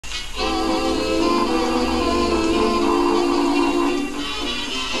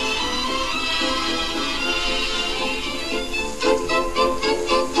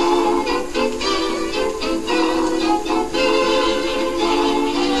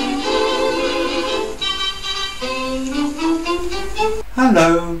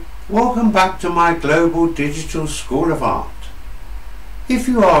Hello, welcome back to my Global Digital School of Art. If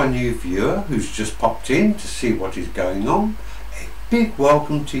you are a new viewer who's just popped in to see what is going on, a big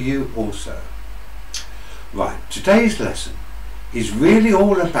welcome to you also. Right, today's lesson is really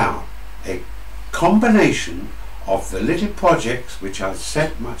all about a combination of the little projects which I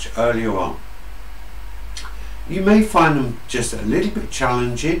said much earlier on. You may find them just a little bit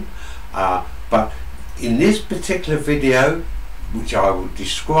challenging, but in this particular video, which I will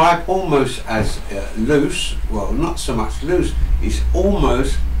describe almost as loose, well, not so much loose, it's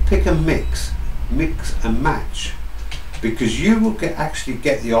almost pick and mix and match, because you will actually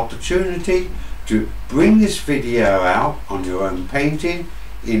get the opportunity to bring this video out on your own painting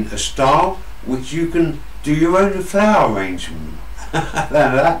in a style which you can do your own flower arrangement. Now,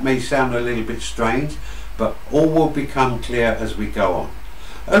 that may sound a little bit strange, but all will become clear as we go on.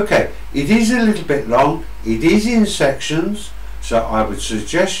 Okay, it is a little bit long, it is in sections, so I would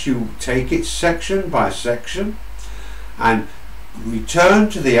suggest you take it section by section and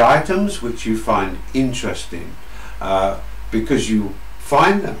return to the items which you find interesting, because you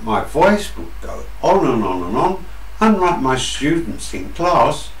find that my voice will go on and on and on. Unlike my students in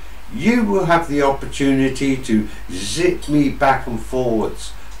class, you will have the opportunity to zip me back and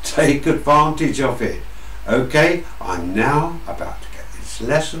forwards. Take advantage of it. Okay, I'm now about to get this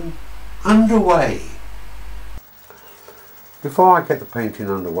lesson underway. Before I get the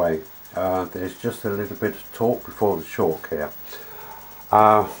painting underway, there's just a little bit of talk before the chalk here.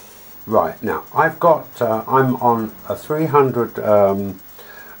 Right, now I've got, I'm on a 300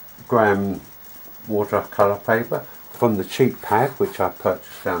 gram watercolor paper from the cheap pad which I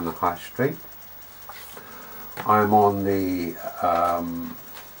purchased down the high street. I'm on the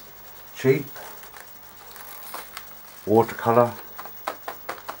cheap watercolor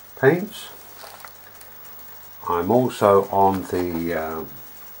paints. I'm also on the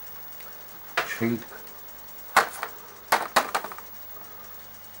cheap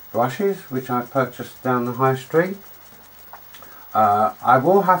brushes which I purchased down the high street. I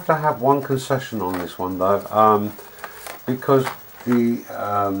will have to have one concession on this one though, because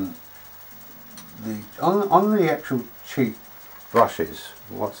on the actual cheap brushes,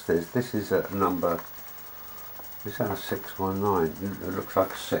 what's this? This is a number, is that a 619? It looks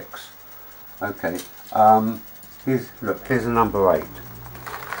like a 6. Okay, here's a number 8.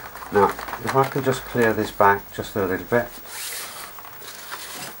 Now, if I can just clear this back just a little bit.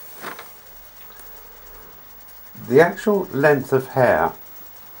 The actual length of hair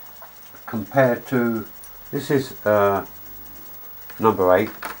compared to, this is number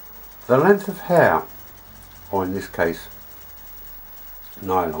 8, the length of hair, or in this case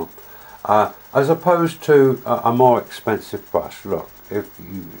nylon, as opposed to a more expensive brush. Look,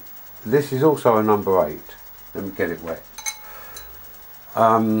 this is also a number 8. Let me get it wet.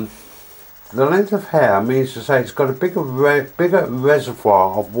 The length of hair means to say it's got a bigger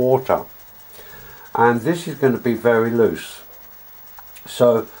reservoir of water, and this is going to be very loose.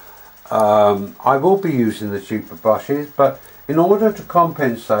 So I will be using the cheaper brushes, but in order to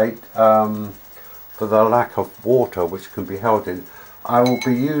compensate for the lack of water which can be held in, I will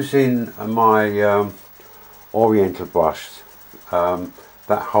be using my Oriental brush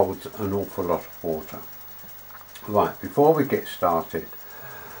that holds an awful lot of water. Right, before we get started,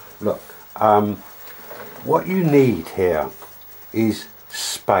 look, what you need here is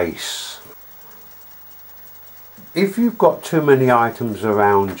space. If you've got too many items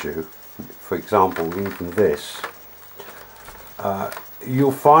around you, for example even this,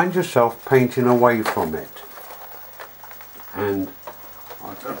 you'll find yourself painting away from it. And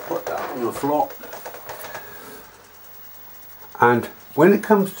I'm going to put that on the floor. And when it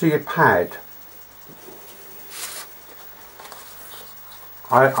comes to your pad,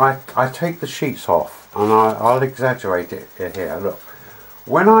 I take the sheets off, and I'll exaggerate it here. Look,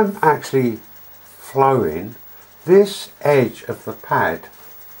 when I'm actually flowing, this edge of the pad,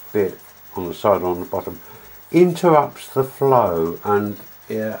 be it on the side or on the bottom, interrupts the flow, and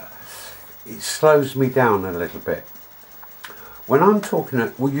it slows me down a little bit. When I'm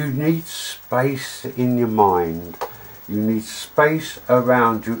talking, well, you need space in your mind. You need space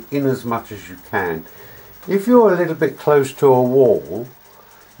around you in as much as you can. If you're a little bit close to a wall,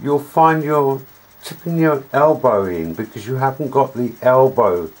 you'll find you're tipping your elbow in because you haven't got the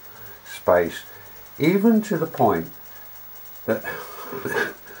elbow space. Even to the point that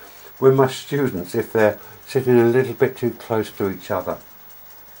with my students, if they're sitting a little bit too close to each other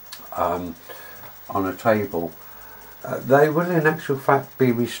on a table, they will in actual fact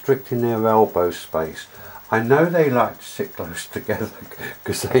be restricting their elbow space. I know they like to sit close together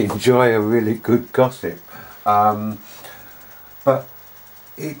because they enjoy a really good gossip, but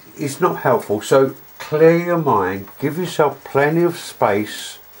it's not helpful. So clear your mind, give yourself plenty of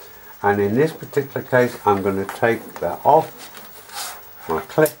space, and in this particular case I'm going to take that off my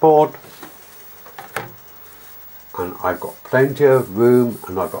clipboard, and I've got plenty of room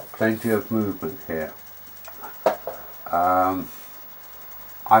and I've got plenty of movement here.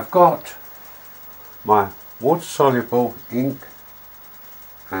 I've got my water soluble ink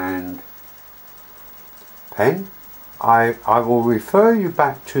and pen. I will refer you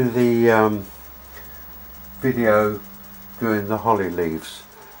back to the video doing the holly leaves,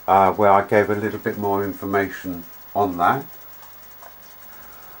 where I gave a little bit more information on that.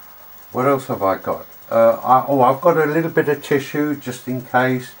 What else have I got? I've got a little bit of tissue just in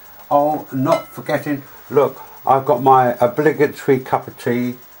case. Oh, not forgetting, look, I've got my obligatory cup of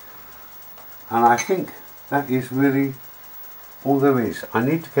tea, and I think that is really all there is. I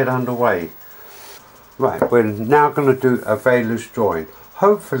need to get underway. Right, we're now going to do a very loose drawing.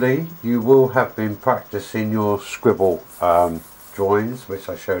 Hopefully you will have been practicing your scribble drawings, which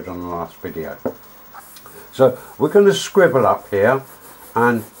I showed on the last video. So we're going to scribble up here,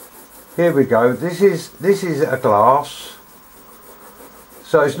 and here we go. This is a glass,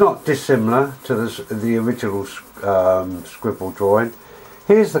 so it's not dissimilar to the original scribble drawing.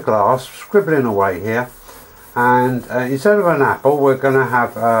 Here's the glass, scribbling away here, and instead of an apple we're going to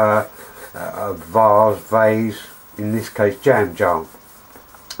have a vase, in this case jam jar,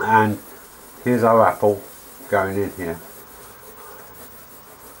 and here's our apple going in here.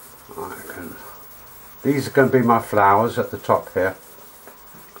 These are going to be my flowers at the top here.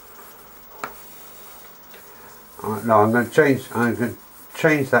 No, I'm going to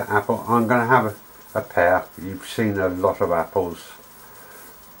change that apple. I'm going to have a pear. You've seen a lot of apples.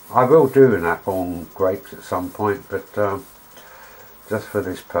 I will do an apple and grapes at some point, but just for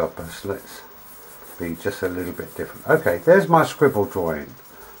this purpose, let's be just a little bit different. Okay, there's my scribble drawing.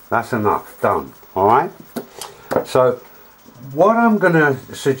 That's enough. Done. Alright? So, what I'm going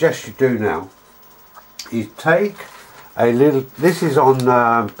to suggest you do now is take a little, this is on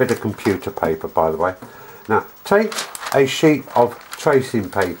a bit of computer paper, by the way. Now, take a sheet of tracing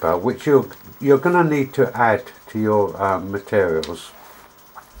paper, which you're going to need to add to your materials.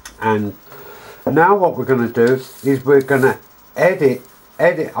 And now what we're going to do is we're going to edit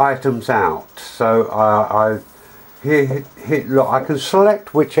items out. So look, I can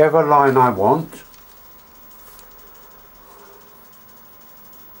select whichever line I want.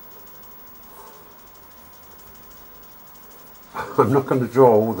 I'm not going to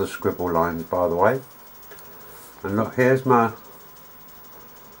draw all the scribble lines, by the way. And look, here's my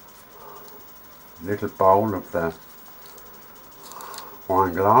little bowl of the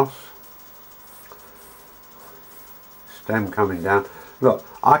wine glass. Stem coming down. Look,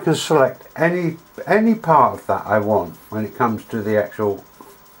 I can select any part of that I want when it comes to the actual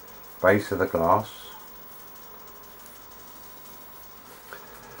base of the glass.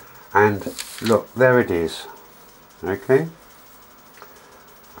 And look, there it is. Okay.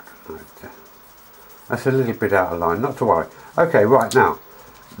 That's a little bit out of line, not to worry. Okay, right, now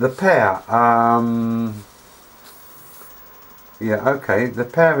the pear, yeah, okay, the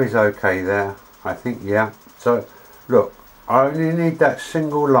pear is okay there, I think, yeah. So look, I only need that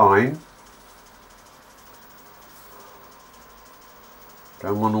single line.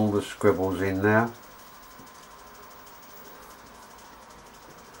 Don't want all the scribbles in there.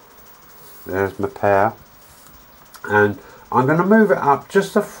 There's my pear, and I'm going to move it up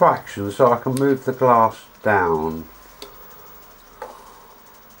just a fraction so I can move the glass down.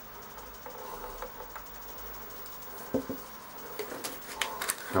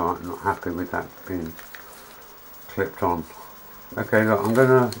 So I'm not happy with that being clipped on. Okay, look, I'm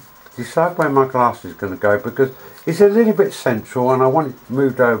going to decide where my glass is going to go, because it's a little bit central and I want it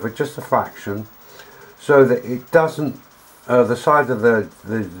moved over just a fraction so that it doesn't, the side of the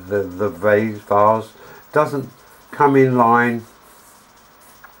vase doesn't come in line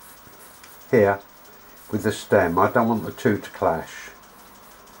here with the stem. I don't want the two to clash.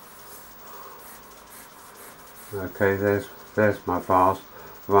 Okay, there's my vase.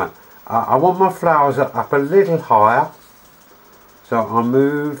 Right, I want my flowers up a little higher, so I'll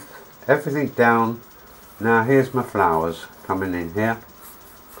move everything down. Now here's my flowers coming in here.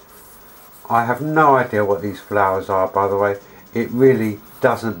 I have no idea what these flowers are, by the way. It really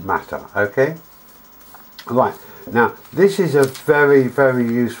doesn't matter. Okay, right. Now this is a very, very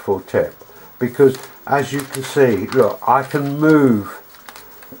useful tip, because as you can see, look, I can move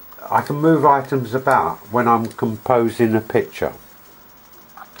items about when I'm composing a picture,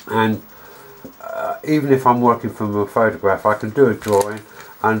 and even if I'm working from a photograph, I can do a drawing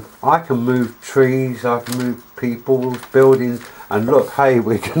and I can move trees, I can move people, buildings, and look, hey,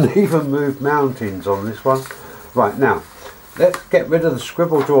 we can even move mountains on this one. Right, now let's get rid of the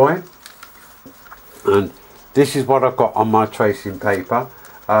scribble drawing, and this is what I've got on my tracing paper.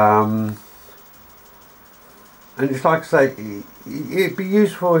 And it's like I say, it'd be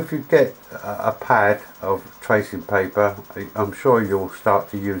useful if you get a pad of tracing paper. I'm sure you'll start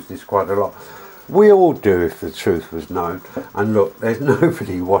to use this quite a lot. We all do, if the truth was known. And look, there's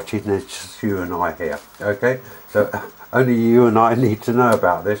nobody watching, there's just you and I here. Okay, so only you and I need to know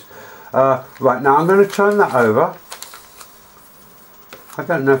about this. Right, now I'm going to turn that over. I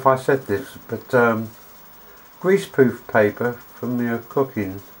don't know if I said this, but greaseproof paper from your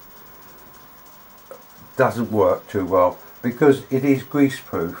cooking doesn't work too well because it is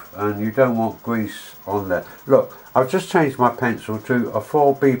greaseproof and you don't want grease on there. Look, I've just changed my pencil to a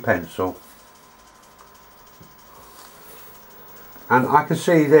 4B pencil, and I can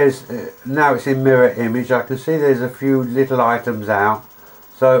see there's now it's in mirror image. I can see there's a few little items out,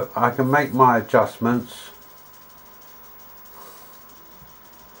 so I can make my adjustments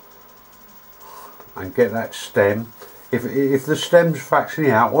and get that stem. If the stem's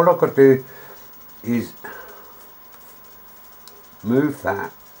fractioning out, all I've got to do is move that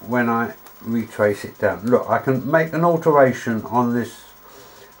when I retrace it down. Look, I can make an alteration on this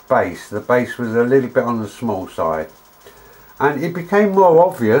base. The base was a little bit on the small side, and it became more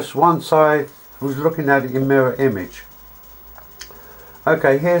obvious once I was looking at it in mirror image.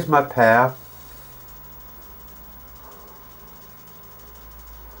 Okay, here's my pear.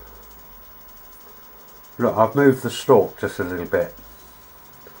 Look, I've moved the stalk just a little bit.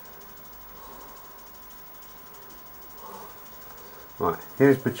 Right,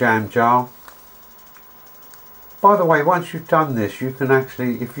 here's the jam jar. By the way, once you've done this, you can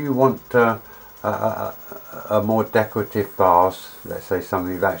actually, if you want a more decorative vase, let's say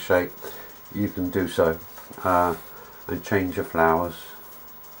something of that shape, you can do so and change your flowers.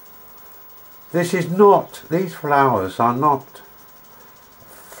 This is not, these flowers are not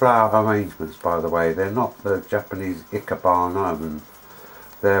flower arrangements, by the way. They're not the Japanese ikebana, and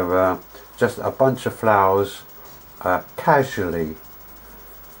they're just a bunch of flowers casually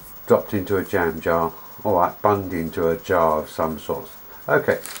dropped into a jam jar, alright, bunged into a jar of some sort.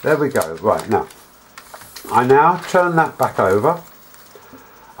 Okay, there we go. Right, now I now turn that back over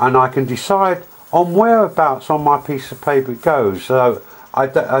and I can decide on whereabouts on my piece of paper it goes. So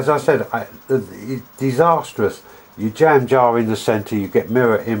as I said, it's disastrous. You jam jar in the centre, you get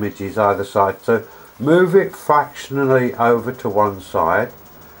mirror images either side, so move it fractionally over to one side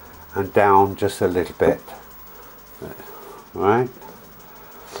and down just a little bit. Right,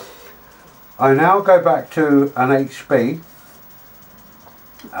 I now go back to an HB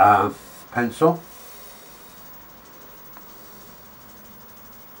pencil.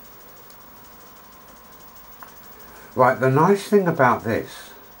 Right, the nice thing about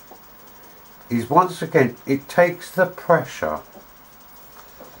this is, once again, it takes the pressure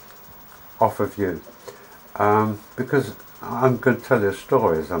off of you, because I'm going to tell you a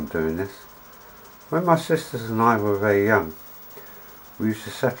story as I'm doing this. When my sisters and I were very young, we used to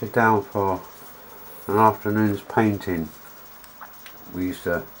settle down for an afternoon's painting. We used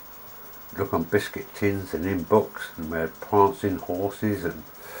to look on biscuit tins and in books, and we had prancing horses, and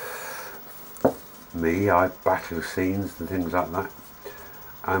I had battle scenes and things like that.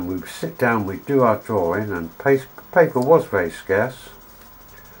 And we'd sit down, we'd do our drawing, and paper was very scarce.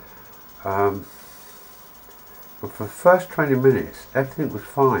 But for the first 20 minutes, everything was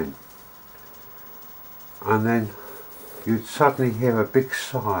fine. And then you'd suddenly hear a big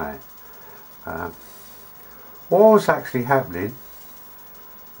sigh. What was actually happening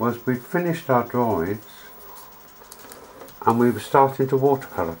was we'd finished our drawings and we were starting to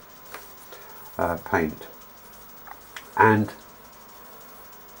watercolor paint. And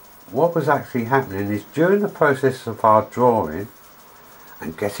what was actually happening is, during the process of our drawing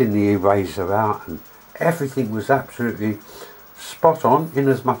and getting the eraser out, and everything was absolutely spot on in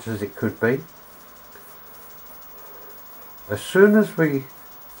as much as it could be, as soon as we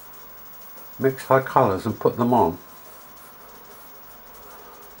mixed our colours and put them on,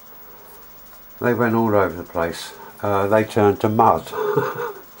 they went all over the place. They turned to mud.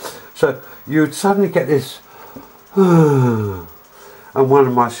 So you'd suddenly get this and one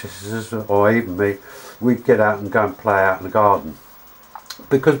of my sisters, or even me, we'd get out and go and play out in the garden,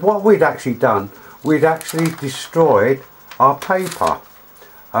 because what we'd actually done, we'd actually destroyed our paper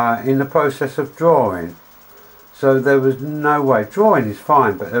in the process of drawing. So there was no way, drawing is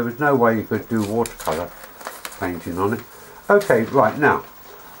fine, but there was no way you could do watercolour painting on it. Okay, right, now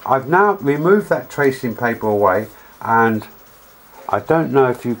I've now removed that tracing paper away, and I don't know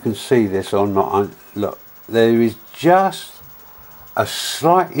if you can see this or not. Look, there is just a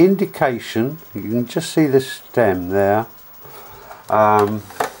slight indication. You can just see the stem there of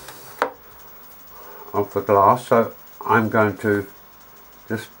the glass. So I'm going to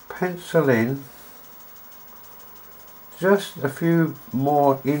just pencil in just a few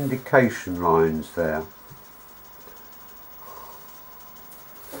more indication lines there.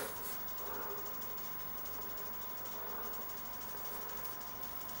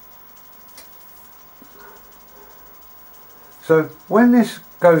 So when this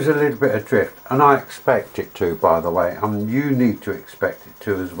goes a little bit adrift, and I expect it to, by the way, you need to expect it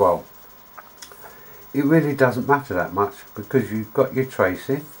to as well, it really doesn't matter that much, because you've got your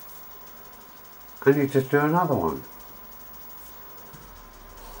tracing and you just do another one.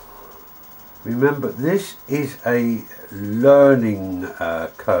 Remember, this is a learning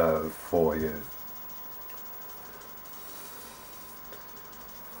curve for you.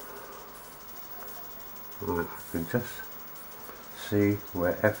 Right, I can just see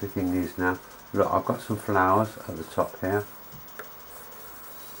where everything is now. Look, I've got some flowers at the top here.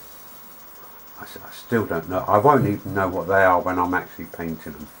 I still don't know. I won't even know what they are when I'm actually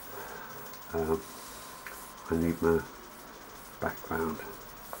painting them. I need my background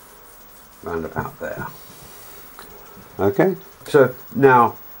round about there. Okay, so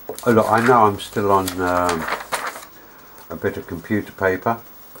now, look, I know I'm still on a bit of computer paper,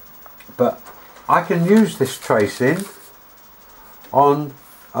 but I can use this tracing on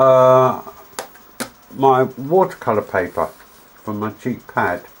my watercolor paper from my cheap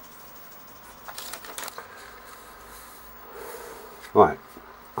pad. Right,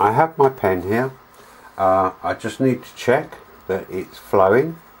 I have my pen here. I just need to check that it's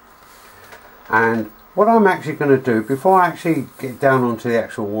flowing, and what I'm actually going to do before I actually get down onto the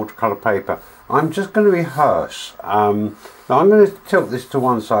actual watercolor paper, I'm just going to rehearse. Now I'm going to tilt this to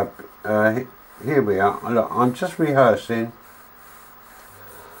one side. Here we are. Look, I'm just rehearsing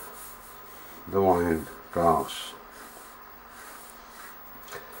the wine glass.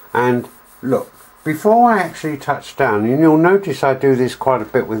 And look, before I actually touch down, and you'll notice I do this quite a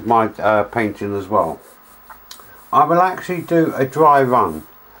bit with my painting as well, I will actually do a dry run,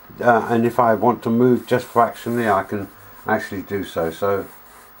 and if I want to move just fractionally, I can actually do so. So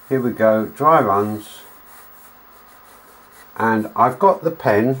here we go, dry runs, and I've got the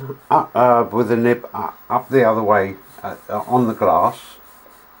pen up with the nib up the other way on the glass.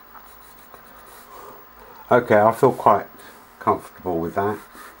 Okay, I feel quite comfortable with that.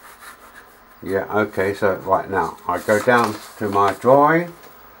 Yeah, okay, so right now I go down to my drawing.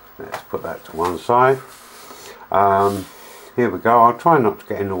 Let's put that to one side. Here we go. I'll try not to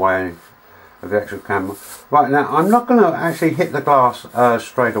get in the way of the actual camera. Right, now I'm not going to actually hit the glass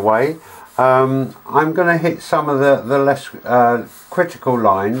straight away. I'm going to hit some of the less critical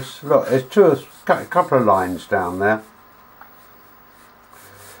lines. Look, there's a couple of lines down there.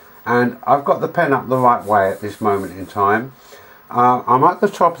 And I've got the pen up the right way at this moment in time. I'm at the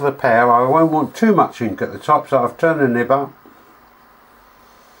top of the pear. I won't want too much ink at the top, so I've turned the nib up,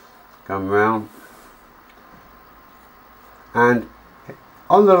 come round, and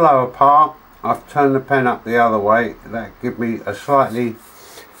on the lower part I've turned the pen up the other way. That gives me a slightly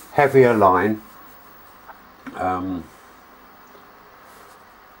heavier line.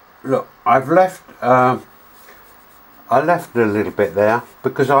 Look, I left a little bit there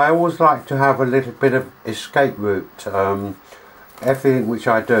because I always like to have a little bit of escape route, everything which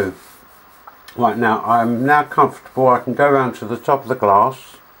I do. Right, now I'm now comfortable. I can go around to the top of the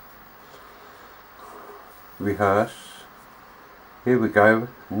glass, rehearse. Here we go,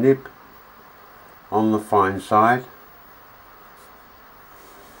 nib on the fine side.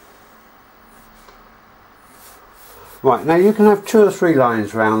 Right, now you can have 2 or 3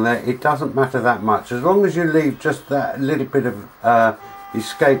 lines around there, it doesn't matter that much, as long as you leave just that little bit of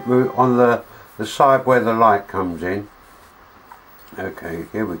escape route on the side where the light comes in. Okay,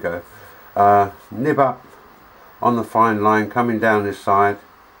 here we go. Nib up on the fine line coming down this side.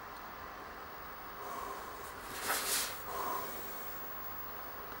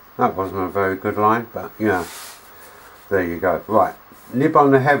 That wasn't a very good line, but yeah, there you go. Right, nib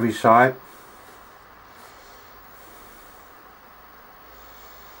on the heavy side.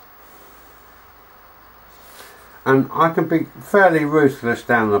 And I can be fairly ruthless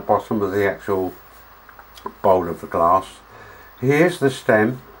down the bottom of the actual bowl of the glass. Here's the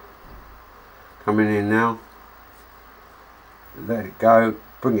stem coming in now. Let it go,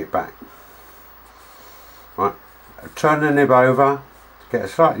 bring it back. Right, turn the nib over, get a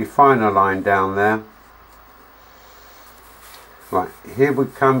slightly finer line down there. Right, here we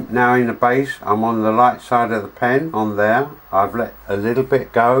come now in the base. I'm on the light side of the pen, on there. I've let a little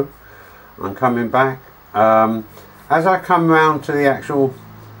bit go. I'm coming back. As I come round to the actual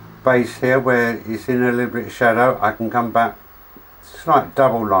base here, where it's in a little bit of shadow, I can come back, slight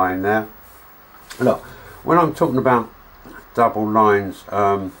double line there. Look, when I'm talking about double lines,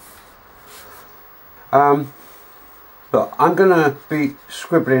 look, I'm going to be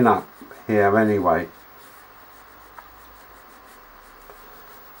scribbling up here anyway.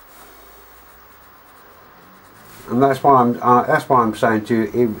 And that's why I'm saying to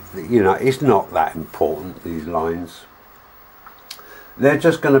you, you know, it's not that important, these lines. They're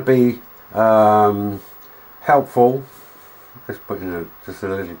just going to be helpful. Let's put in just a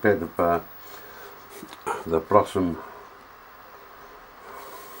little bit of the blossom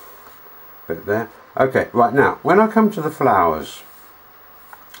bit there. Okay, right now, when I come to the flowers,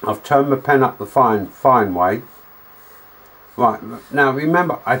 I've turned my pen up the fine way. Right, now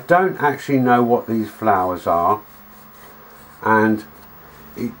remember, I don't actually know what these flowers are, and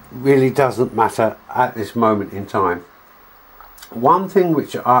it really doesn't matter at this moment in time. One thing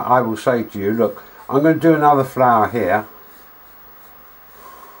which I will say to you, look, I'm going to do another flower here,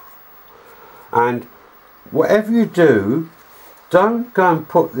 and whatever you do, don't go and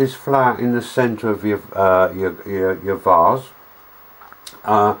put this flower in the centre of your vase,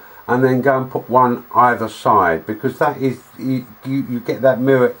 and then go and put one either side, because that is you get that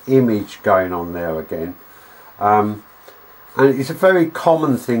mirror image going on there again. And it's a very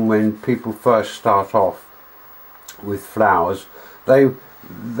common thing when people first start off with flowers. They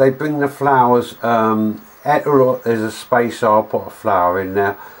bring the flowers, there's a space, I'll put a flower in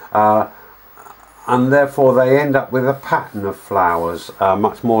there, and therefore they end up with a pattern of flowers,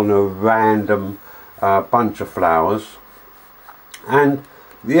 much more than a random bunch of flowers. And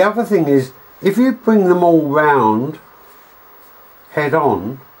the other thing is, if you bring them all round head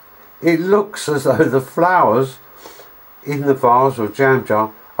on, it looks as though the flowers in the vase or jam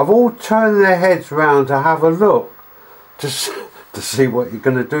jar have all turned their heads round to have a look to see what you're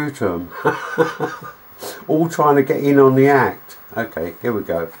going to do to them. All trying to get in on the act. Okay, here we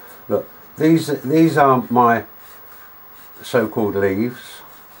go. Look, these are my so-called leaves,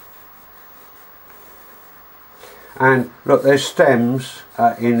 and look, there's stems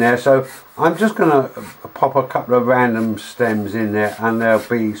in there, so I'm just going to pop a couple of random stems in there, and they'll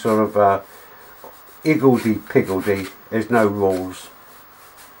be sort of higgledy-piggledy. There's no rules.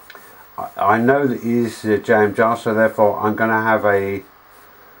 I know that it is a jam jar, so therefore I'm going to have a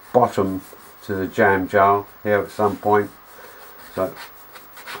bottom to the jam jar here at some point, so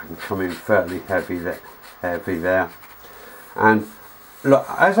I can come in fairly heavy there. And look,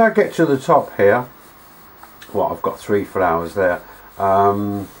 as I get to the top here, well, I've got 3 flowers there.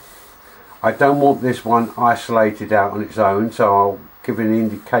 I don't want this one isolated out on its own, so I'll give an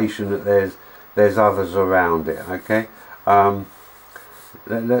indication that there's others around it. Okay,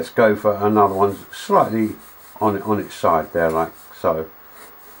 let's go for another one slightly on its side there, like so.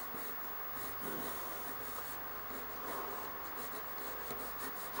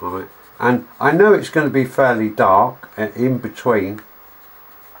 Alright, and I know it's going to be fairly dark in between,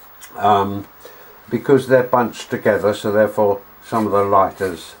 because they're bunched together, so therefore some of the light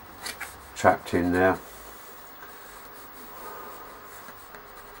is trapped in there.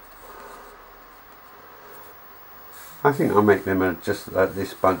 I think I'll make them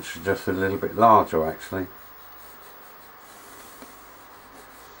this bunch just a little bit larger actually.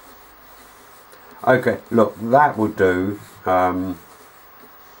 Okay, look, that will do. I'll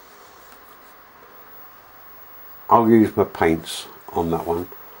use my paints on that one.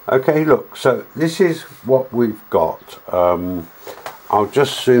 Okay, look, so this is what we've got. I'll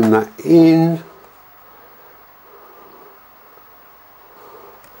just zoom that in.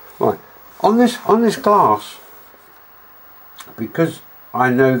 Right, on this glass, because I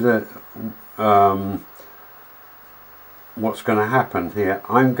know that what's going to happen here,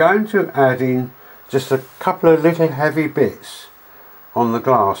 I'm going to add in just a couple of little heavy bits on the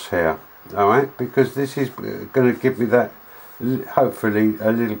glass here. Alright, because this is going to give me that, hopefully,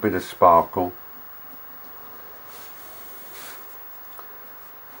 a little bit of sparkle.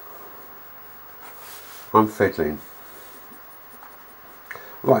 I'm fiddling.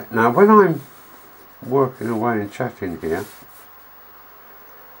 Right, now when I'm working away and chatting here,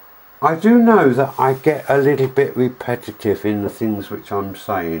 I do know that I get a little bit repetitive in the things which I'm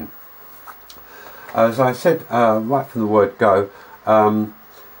saying. As I said right from the word go,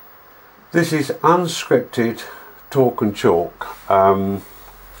 this is unscripted talk and chalk, and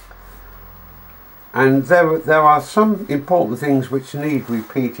there are some important things which need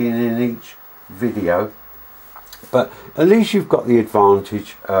repeating in each video, But at least you've got the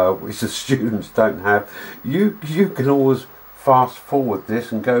advantage, which the students don't have. You can always fast forward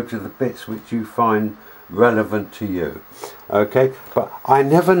this and go to the bits which you find relevant to you. Okay, but I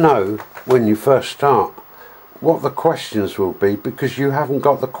never know when you first start what the questions will be, because you haven't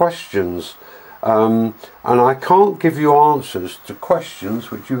got the questions. And I can't give you answers to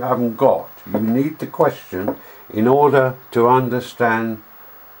questions which you haven't got. You need the question in order to understand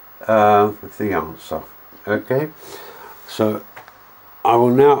the answer. Okay, so I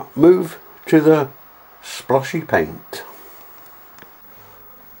will now move to the splotchy paint.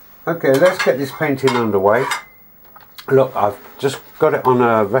 Okay, let's get this painting underway. Look, I've just got it on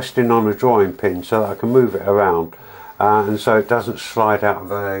resting on a drawing pin so that I can move it around, and so it doesn't slide out of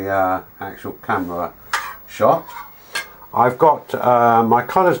the actual camera shot. I've got my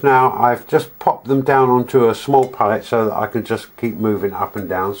colours now. I've just popped them down onto a small palette so that I can just keep moving up and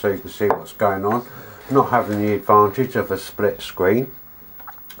down so you can see what's going on, not having the advantage of a split screen.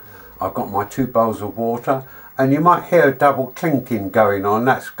 I've got my 2 bowls of water, and you might hear a double clinking going on.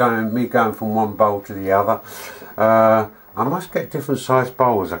 That's me going from one bowl to the other. I must get different sized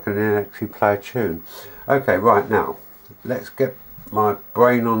bowls. I can actually play a tune. Okay, right, now let's get my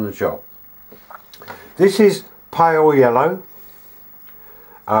brain on the job. This is pale yellow,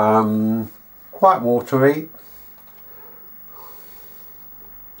 quite watery,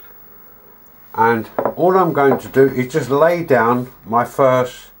 and all I'm going to do is just lay down my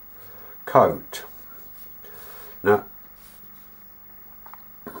first coat. Now,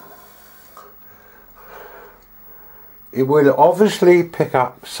 it will obviously pick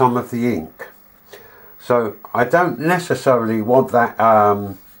up some of the ink, so I don't necessarily want that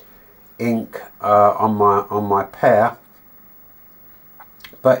ink on my pear,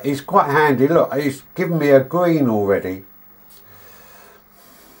 but it's quite handy. Look, it's given me a green already.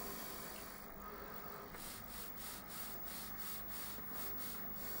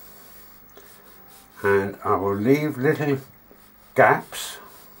 And I will leave little gaps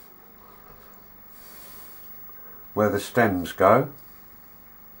where the stems go.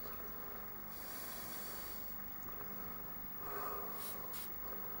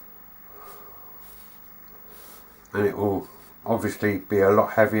 And it will obviously be a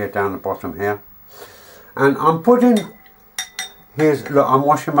lot heavier down the bottom here. And I'm putting, look, I'm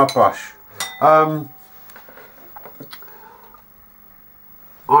washing my brush. I'm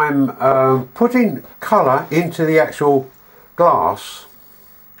putting colour into the actual glass,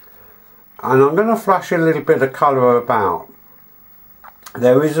 and I'm going to flash a little bit of colour about.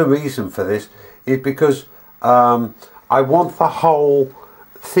 There is a reason for this, is because I want the whole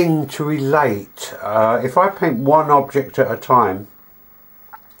thing to relate. If I paint one object at a time,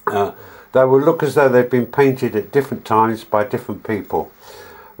 they will look as though they've been painted at different times by different people.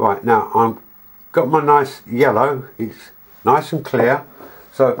 Right, now I've got my nice yellow, it's nice and clear,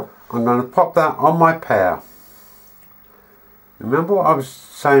 so I'm going to pop that on my pear. Remember what I was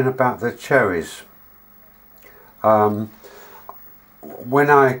saying about the cherries? When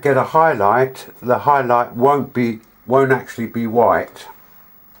I get a highlight, the highlight won't actually be white.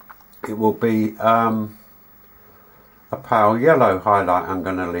 It will be a pale yellow highlight I'm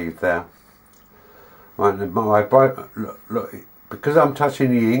going to leave there. Right, look, because I'm touching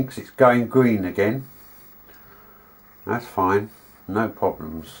the inks, it's going green again. That's fine, no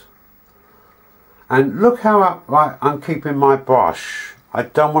problems. And look how upright I'm keeping my brush. I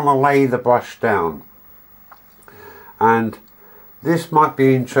don't want to lay the brush down. And this might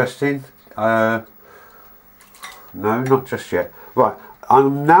be interesting. No, not just yet. Right,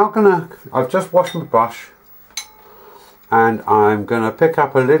 I'm now I've just washed my brush, and I'm going to pick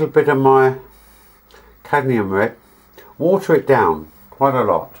up a little bit of my cadmium red, water it down quite a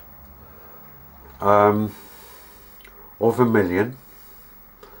lot, or vermilion.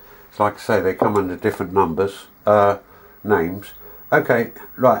 It's like I say, they come under different numbers, names. Okay,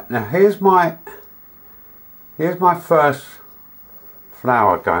 right, now here's my first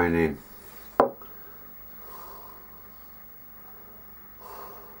flower going in.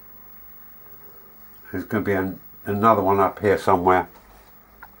 There's going to be another one up here somewhere,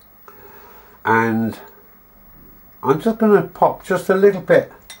 and I'm just going to pop just a little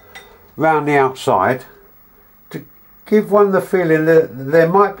bit round the outside to give one the feeling that there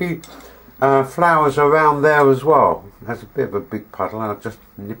might be flowers around there as well. That's a bit of a big puddle. I'll just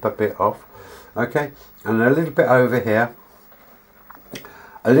nip a bit off. Okay, and a little bit over here,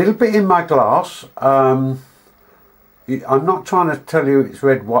 a little bit in my glass. I'm not trying to tell you it's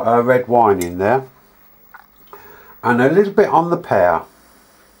red wine in there. And a little bit on the pear.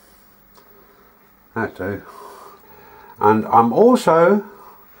 That'll do. And I'm also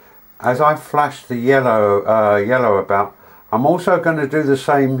as I flash the yellow about, I'm also going to do the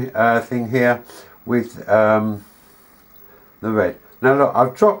same thing here with the red. Now look,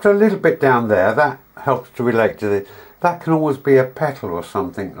 I've dropped a little bit down there. That helps to relate to this. That can always be a petal or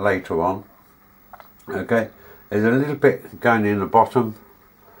something later on. Okay, there's a little bit going in the bottom.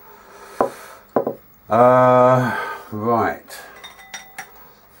 Right.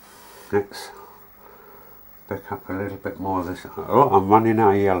 Let's pick up a little bit more of this. Oh, I'm running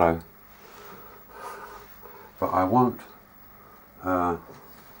out of yellow. But I want the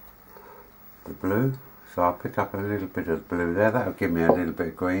blue. So I'll pick up a little bit of blue there. That'll give me a little bit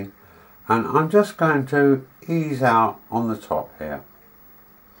of green. And I'm just going to ease out on the top here.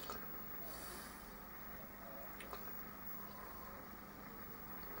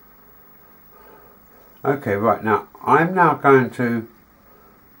 Okay, right, now I'm now going to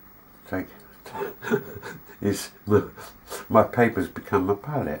take my paper's become a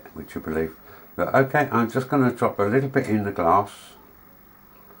palette, would you believe? But okay, I'm just going to drop a little bit in the glass.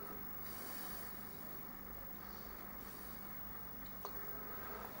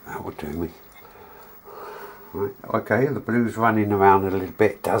 That will do me. Right, okay, the blue's running around a little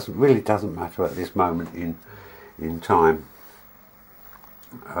bit. Really doesn't matter at this moment in time.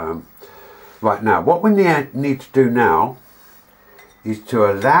 Right, now what we need to do now is to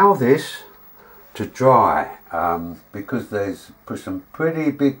allow this to dry, because there's some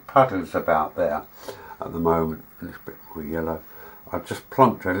pretty big puddles about there at the moment. A little bit more yellow. I've just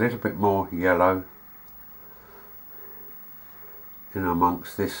plunked a little bit more yellow in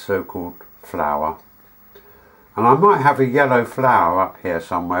amongst this so-called flower, and I might have a yellow flower up here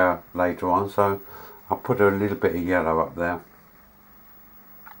somewhere later on, so I'll put a little bit of yellow up there.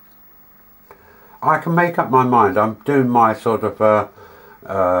 I can make up my mind. I'm doing my sort of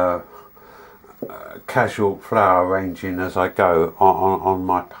casual flower arranging as I go on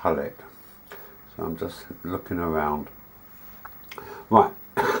my palette, so I'm just looking around. Right,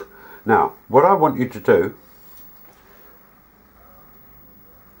 now what I want you to do,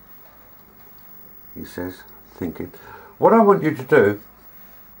 he says, thinking, what I want you to do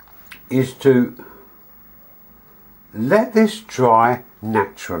is to let this dry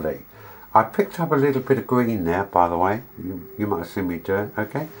naturally. I picked up a little bit of green there, by the way. You might have seen me do it.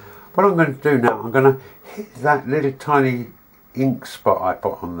 Okay, what I'm going to do now, I'm going to hit that little tiny ink spot I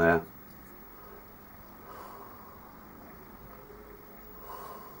put on there.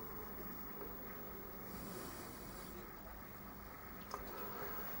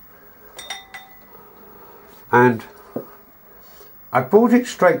 And I brought it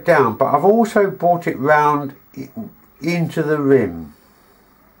straight down, but I've also brought it round into the rim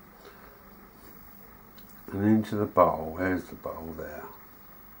and into the bowl. There's the bowl there.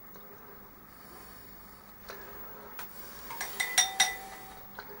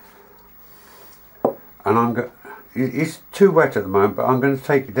 And it's too wet at the moment, but I'm going to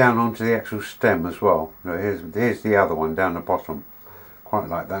take it down onto the actual stem as well. Here's the other one down the bottom, quite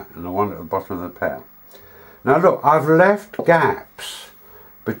like that, and the one at the bottom of the pear. Now look, I've left gaps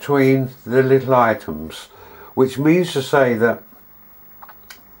between the little items, which means to say that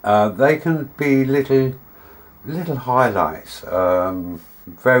they can be little highlights,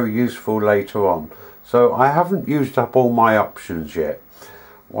 very useful later on. So I haven't used up all my options yet.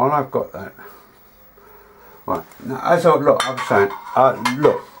 While I've got that, right now, as I look, I'm saying,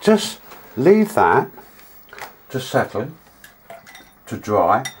 look, just leave that to settle, to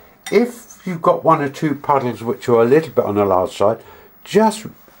dry. If you've got one or two puddles which are a little bit on the large side, just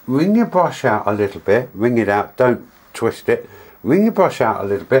wring your brush out a little bit, wring it out, don't twist it, wring your brush out a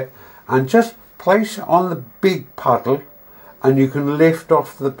little bit and just place it on the big puddle, and you can lift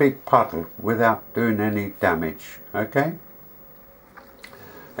off the big puddle without doing any damage. Okay,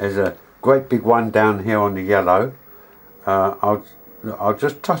 there's a great big one down here on the yellow. I'll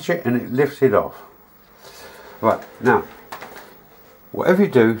just touch it and it lifts it off. Right, now whatever you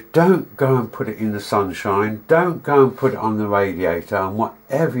do, don't go and put it in the sunshine, don't go and put it on the radiator, and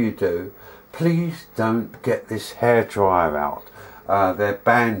whatever you do, please don't get this hairdryer out. They're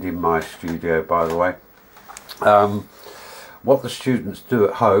banned in my studio, by the way. What the students do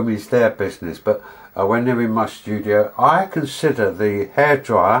at home is their business, but when they're in my studio, I consider the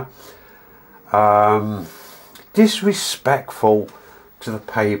hairdryer disrespectful to the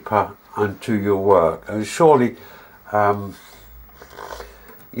paper and to your work. And surely,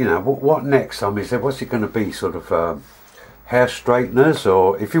 you know, what next? I mean, what's it going to be? Sort of hair straighteners,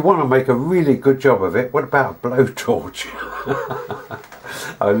 or if you want to make a really good job of it, what about a blowtorch?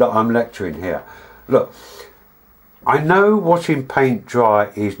 Oh, look, I'm lecturing here. Look, I know watching paint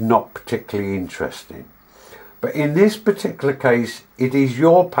dry is not particularly interesting, But in this particular case, it is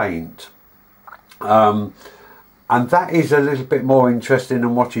your paint. And that is a little bit more interesting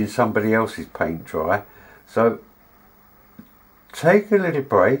than watching somebody else's paint dry. So take a little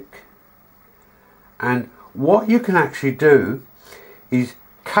break, and what you can actually do is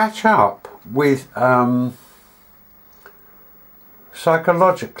catch up with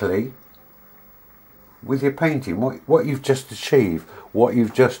psychologically with your painting, what you've just achieved, what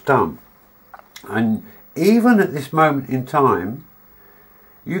you've just done. And even at this moment in time,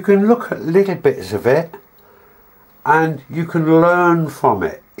 you can look at little bits of it and you can learn from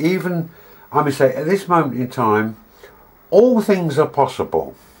it. Even, I would say, at this moment in time, all things are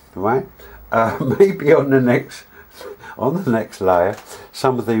possible, right? Maybe on the next layer,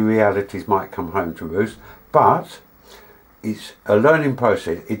 some of the realities might come home to roost, but it's a learning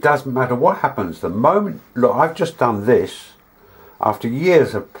process. It doesn't matter what happens. The moment, look, I've just done this after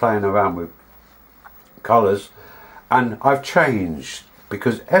years of playing around with colours, and I've changed,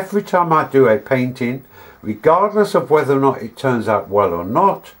 because every time I do a painting, regardless of whether or not it turns out well or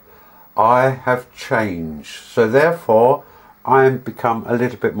not, I have changed. So therefore I am become a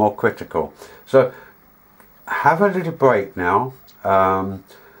little bit more critical. So have a little break now, go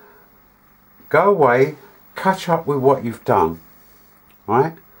away, catch up with what you've done,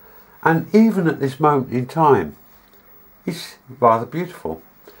 right? And even at this moment in time, it's rather beautiful.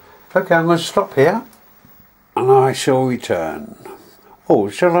 Okay, I'm going to stop here and I shall return. Oh,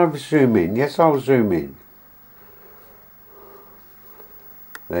 shall I zoom in? Yes, I'll zoom in.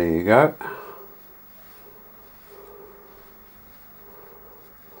 There you go.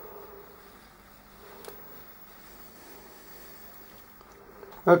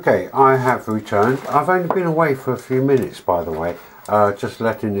 Okay, I have returned. I've only been away for a few minutes, by the way, just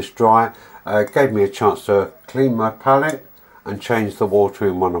letting this dry. Gave me a chance to clean my palette and change the water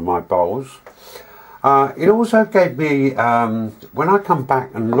in one of my bowls. It also gave me, when I come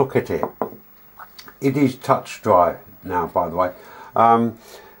back and look at it, it is touch dry now, by the way.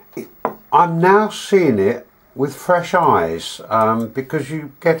 I'm now seeing it with fresh eyes, because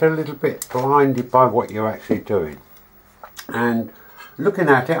you get a little bit blinded by what you're actually doing. And looking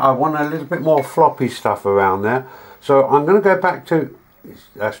at it, I want a little bit more floppy stuff around there. So I'm going to go back to,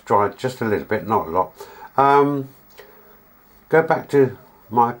 that's dried just a little bit, not a lot. Go back to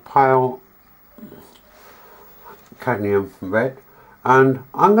my pale cadmium red, and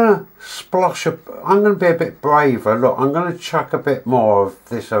I'm going to splosh I'm going to be a bit braver. Look, I'm going to chuck a bit more of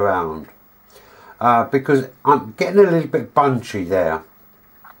this around, because I'm getting a little bit bunchy there.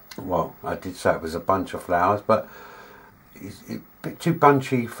 Well, I did say it was a bunch of flowers, but it's a bit too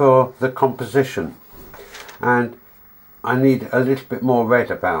bunchy for the composition, and I need a little bit more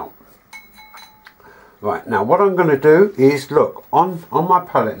red about. Right, now what I'm going to do is, look, on my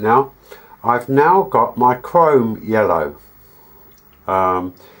palette now, I've now got my chrome yellow.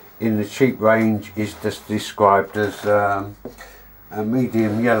 In the cheap range is just described as a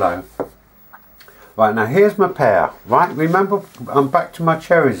medium yellow. Right, now here's my pear. Right, remember, I'm back to my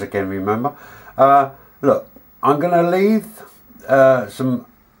cherries again, remember. Look, I'm going to leave some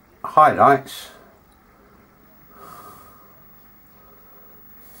highlights.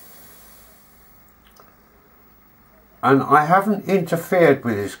 And I haven't interfered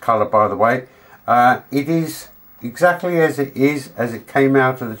with this colour, by the way. It is exactly as it is, as it came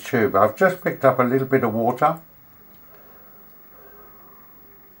out of the tube. I've just picked up a little bit of water.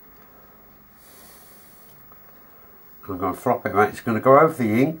 I'm going to flop it around. It's going to go over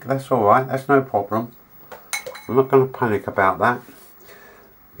the ink. That's alright, that's no problem. I'm not going to panic about that.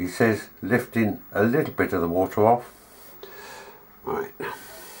 He says lifting a little bit of the water off. Right.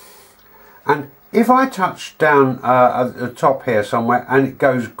 And if I touch down at the top here somewhere and it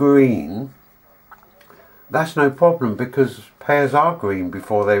goes green, that's no problem, because pears are green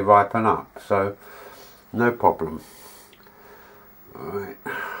before they ripen up, so no problem. Alright,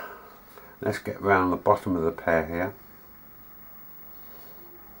 let's get round the bottom of the pear here.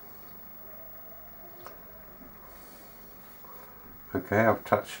 Okay, I've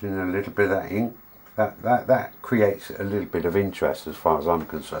touched in a little bit of that ink. That creates a little bit of interest as far as I'm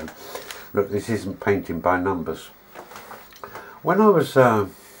concerned. Look, this isn't painting by numbers. When I was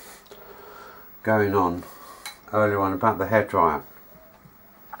going on earlier on about the hairdryer,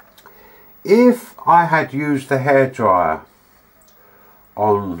 if I had used the hairdryer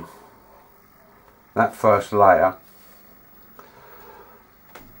on that first layer,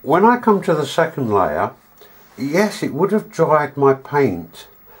 when I come to the second layer, yes, it would have dried my paint,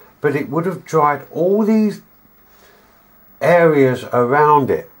 but it would have dried all these areas around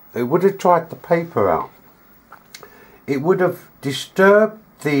it. It would have dried the paper out. It would have disturbed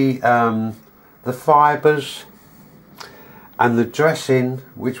the fibres and the dressing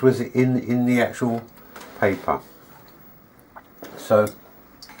which was in the actual paper. So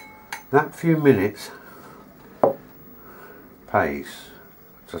that few minutes pays.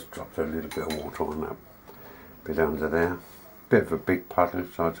 Just dropped a little bit of water on that bit under there. Bit of a big puddle,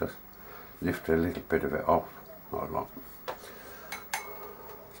 so I just lift a little bit of it off, not a lot.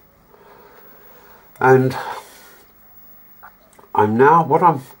 And what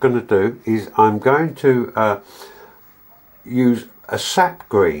I'm going to do is I'm going to use a sap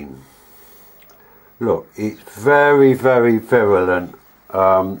green. Look, it's very, very virulent.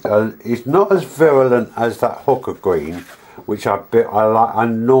 It's not as virulent as that hooker green, which I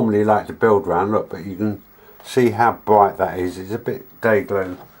normally like to build around. Look, but you can see how bright that is. It's a bit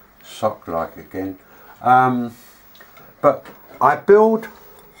Dayglow sock like again. But I build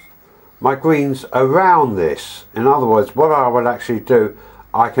my greens around this. In other words, what I will actually do,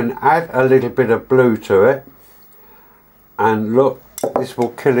 I can add a little bit of blue to it, and look, this will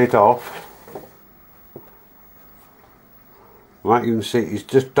kill it off. Right, you can see it's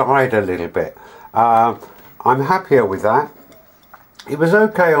just dyed a little bit. I'm happier with that. It was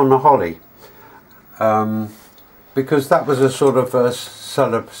okay on the holly, because that was a sort of a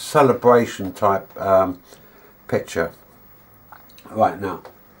celebration type picture. Right, now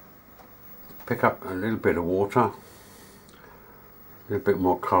pick up a little bit of water, a little bit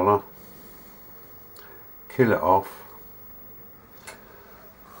more colour, kill it off.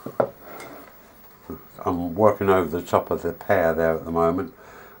 I'm working over the top of the pear there at the moment.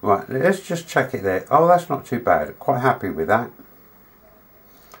 Right, let's just check it there. Oh, that's not too bad. Quite happy with that.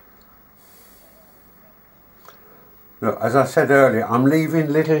 Look, as I said earlier, I'm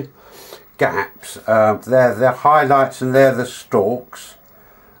leaving little gaps. They're highlights and they're the stalks.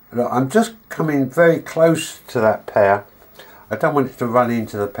 Look, I'm just coming very close to that pear. I don't want it to run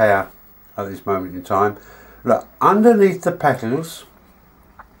into the pear at this moment in time. Look, underneath the petals,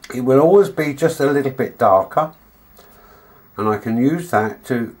 it will always be just a little bit darker, and I can use that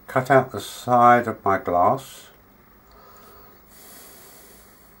to cut out the side of my glass.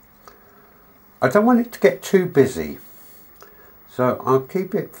 I don't want it to get too busy, so I'll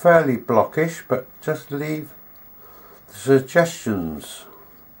keep it fairly blockish, but just leave the suggestions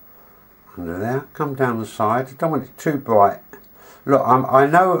under there. Come down the side. I don't want it too bright. Look, I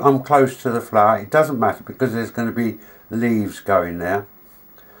know I'm close to the flower. It doesn't matter because there's going to be leaves going there.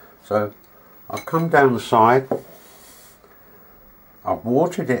 So I'll come down the side. I've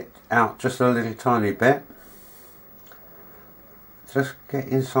watered it out just a little tiny bit. Just get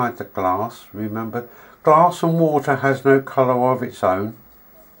inside the glass. Remember, glass and water has no colour of its own,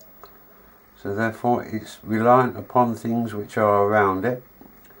 so therefore it's reliant upon things which are around it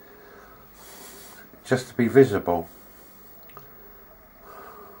just to be visible.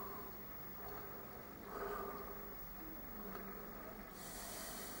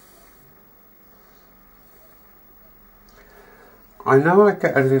 I know I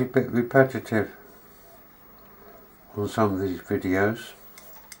get a little bit repetitive on some of these videos,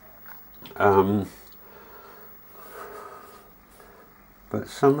 but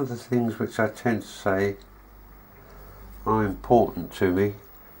some of the things which I tend to say are important to me,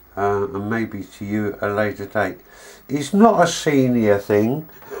 and maybe to you at a later date. It's not a senior thing.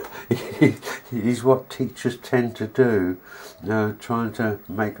 It is what teachers tend to do, trying to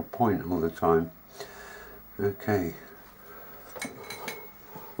make a point all the time. Okay.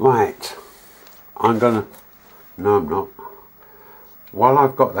 Right, I'm gonna, no I'm not, while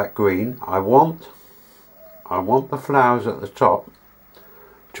I've got that green, I want the flowers at the top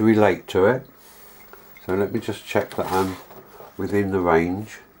to relate to it, so let me just check that I'm within the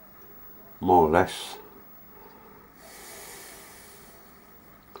range, more or less.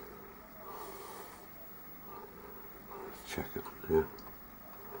 Check it, yeah.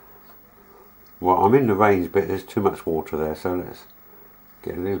 Well, I'm in the range, but there's too much water there, so let's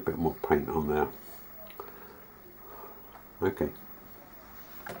get a little bit more paint on there. Okay.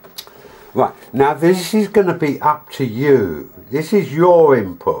 Right, now this is going to be up to you. This is your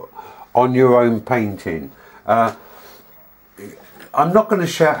input on your own painting. I'm not going to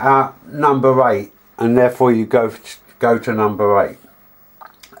shout out number 8 and therefore you go to number 8.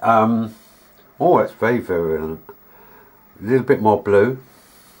 Oh, it's very virulent. A little bit more blue.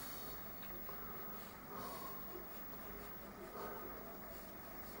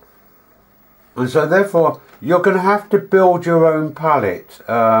 And so therefore you're going to have to build your own palette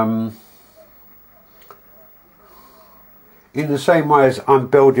in the same way as I'm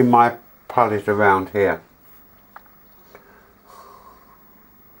building my palette around here.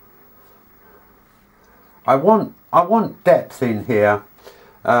 I want depth in here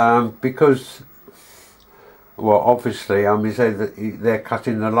because well, obviously, say that they're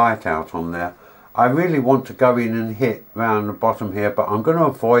cutting the light out on there. I really want to go in and hit round the bottom here, but I'm going to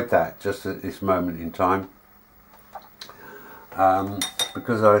avoid that just at this moment in time,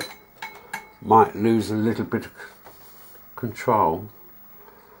 because I might lose a little bit of control.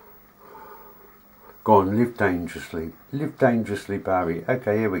 Go on, live dangerously. Live dangerously, Barry.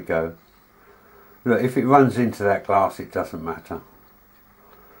 Okay, here we go. Look, if it runs into that glass, it doesn't matter.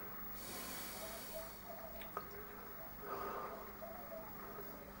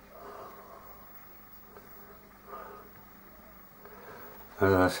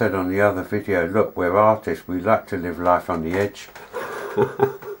 As I said on the other video, look, we're artists, we like to live life on the edge.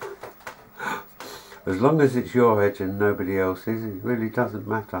 As long as it's your edge and nobody else's, it really doesn't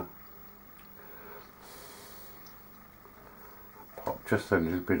matter. Pop just a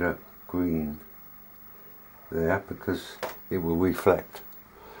little bit of green there because it will reflect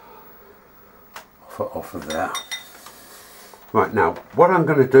off of there. Right, now what I'm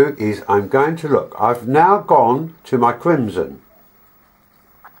going to do is I'm going to look, I've now gone to my crimson.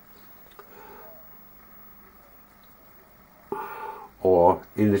 Or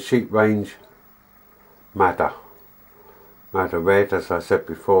in the cheap range, madder red, as I said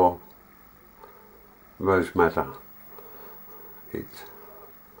before, rose madder. It's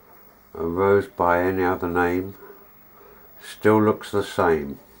a rose by any other name, still looks the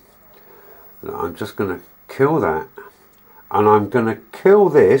same. I'm just going to kill that, and I'm going to kill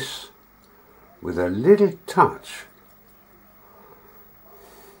this with a little touch,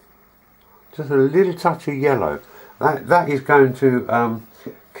 just a little touch of yellow. That is going to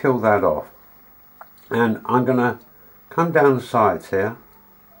kill that off. And I'm going to come down the sides here.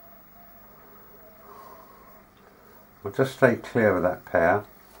 I'll just stay clear of that pair.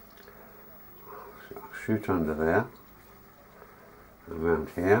 Shoot under there. Around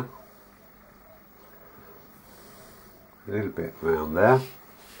here. A little bit around there.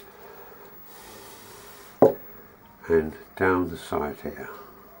 And down the side here.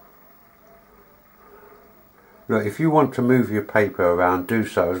 Look, if you want to move your paper around, do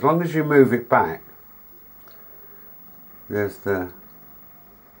so. As long as you move it back. There's the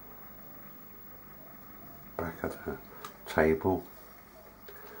back of the table.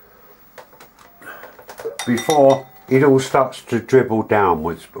 Before it all starts to dribble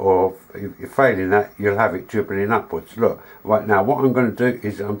downwards, or if failing that, you'll have it dribbling upwards. Look, right now what I'm going to do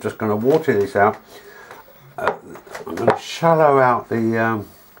is I'm just going to water this out. I'm going to shallow out the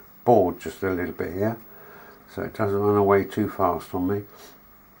board just a little bit here, so it doesn't run away too fast on me.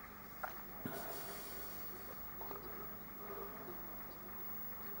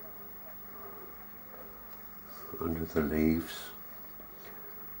 Under the leaves.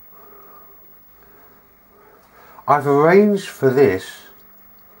 I've arranged for this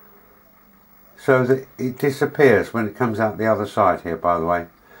so that it disappears when it comes out the other side here, by the way.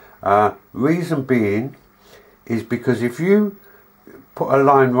 Reason being is because if you put a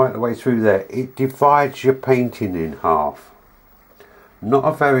line right the way through there, it divides your painting in half. Not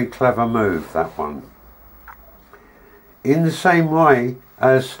a very clever move, that one. In the same way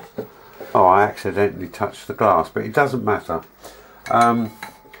as, oh, I accidentally touched the glass, but it doesn't matter.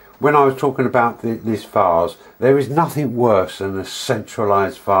 When I was talking about this vase, there is nothing worse than a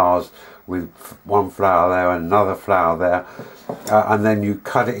centralised vase with one flower there and another flower there, and then you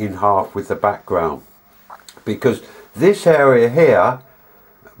cut it in half with the background, because this area here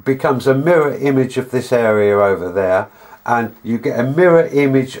becomes a mirror image of this area over there, and you get a mirror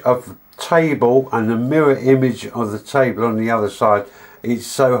image of the table and a mirror image of the table on the other side. It's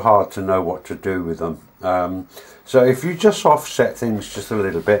so hard to know what to do with them. So if you just offset things just a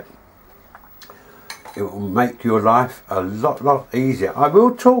little bit, it will make your life a lot easier. I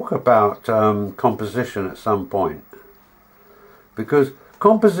will talk about composition at some point, because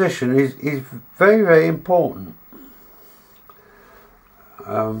composition is very important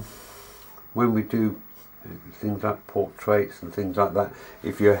when we do things like portraits and things like that.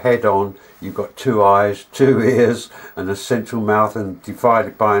 If you're head on, you've got two eyes, two ears and a central mouth and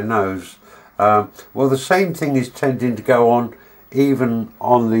divided by a nose. Well, the same thing is tending to go on even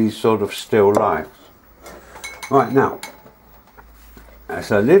on these sort of still lifes. Right, now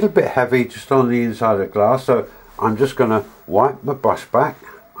it's a little bit heavy just on the inside of the glass, so I'm just going to wipe my brush back.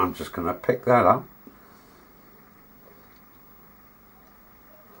 I'm just going to pick that up.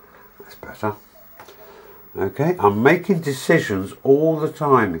 That's better. Okay, I'm making decisions all the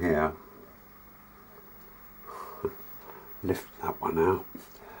time here. Lift that one out.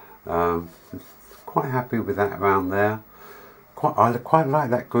 Quite happy with that around there. I quite like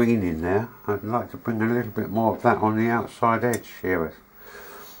that green in there. I'd like to bring a little bit more of that on the outside edge here.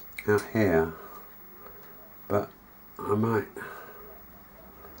 Out here. but I might.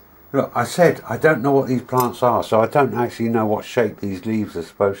 Look, I said I don't know what these plants are, so I don't actually know what shape these leaves are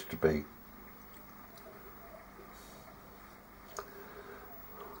supposed to be.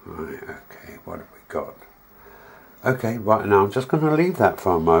 Right, okay, what have we got? Okay, right now I'm just going to leave that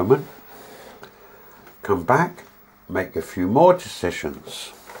for a moment. Come back, make a few more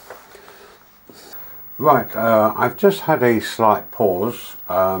decisions. Right, I've just had a slight pause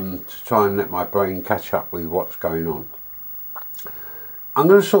to try and let my brain catch up with what's going on. I'm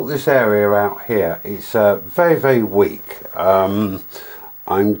going to sort this area out here. It's very, very weak. I'm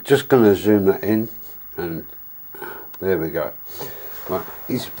just going to zoom that in, and there we go. Right.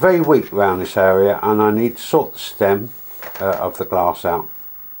 It's very weak around this area, and I need to sort the stem of the glass out.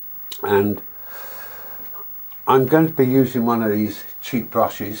 And I'm going to be using one of these cheap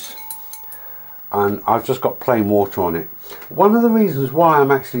brushes, and I've just got plain water on it. One of the reasons why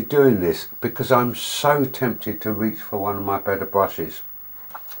I'm actually doing this, because I'm so tempted to reach for one of my better brushes.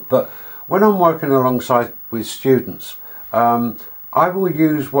 But when I'm working alongside with students, I will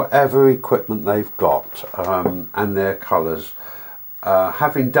use whatever equipment they've got and their colours.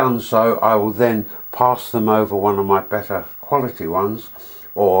 Having done so, I will then pass them over one of my better quality ones,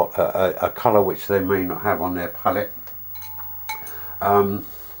 or a colour which they may not have on their palette,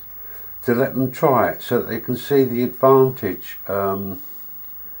 to let them try it so that they can see the advantage.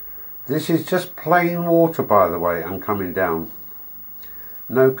 This is just plain water, by the way, and coming down.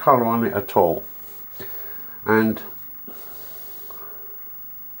 No colour on it at all. And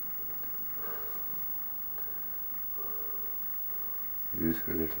use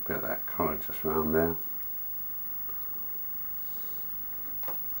a little bit of that colour just around there.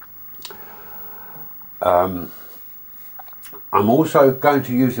 I'm also going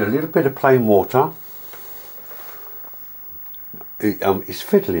to use a little bit of plain water. It's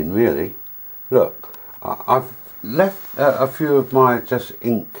fiddling really. Look, I've left a few of my just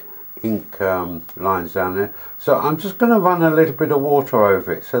ink lines down there, so I'm just going to run a little bit of water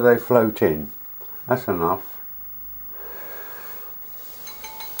over it so they float in. That's enough.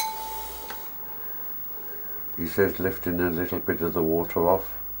 He says lifting a little bit of the water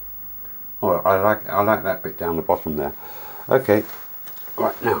off. Oh, I like that bit down the bottom there. Okay,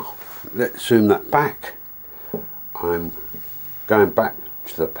 right, now let's zoom that back. I'm going back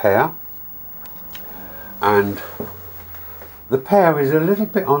to the pear, and the pear is a little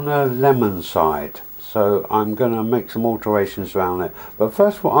bit on the lemon side, so I'm going to make some alterations around it. But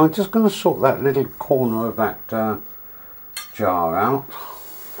first of all, I'm just going to sort that little corner of that jar out.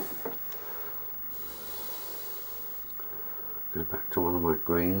 Go back to one of my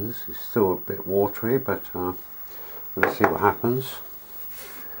greens. It's still a bit watery, but let's see what happens.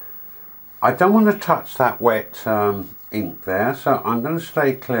 I don't want to touch that wet ink there, so I'm going to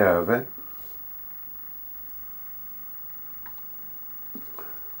stay clear of it.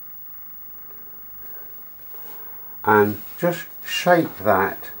 And just shape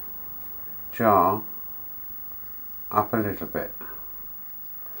that jar up a little bit.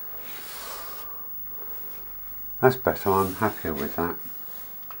 That's better, I'm happier with that.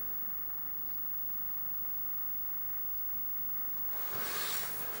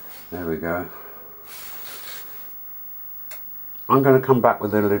 There we go. I'm going to come back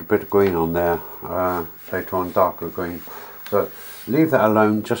with a little bit of green on there later on, darker green. So leave that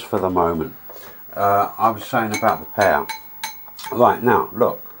alone just for the moment. I was saying about the pear. Right, now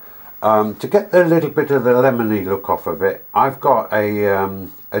look, to get the little bit of the lemony look off of it, I've got a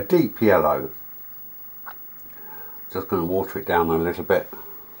deep yellow. Just going to water it down a little bit.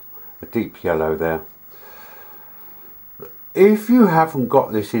 A deep yellow there. If you haven't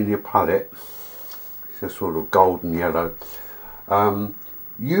got this in your palette, it's a sort of golden yellow,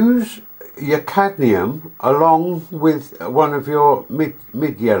 use your cadmium along with one of your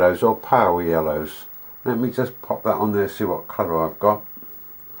mid yellows or pale yellows. Let me just pop that on there, see what colour I've got.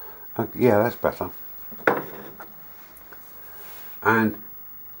 Yeah, that's better. And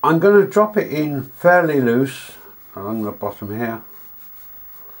I'm going to drop it in fairly loose along the bottom here.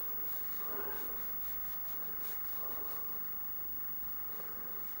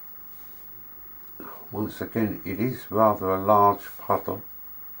 Once again, it is rather a large puddle,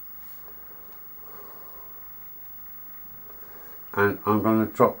 and I'm going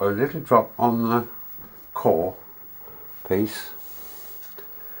to drop a little drop on the core piece.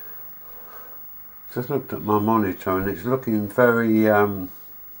 Just looked at my monitor and it's looking very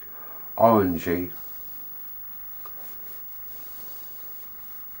orangey.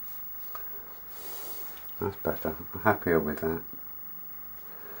 That's better. I'm happier with that.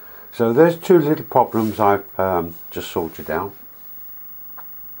 So there's two little problems I've just sorted out.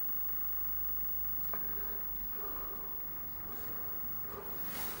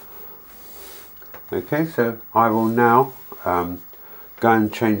 Okay, so I will now go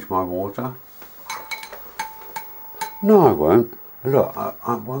and change my water. No, I won't. Look, what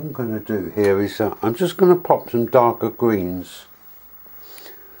I'm going to do here is I'm just going to pop some darker greens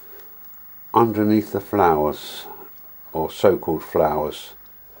underneath the flowers, or so-called flowers.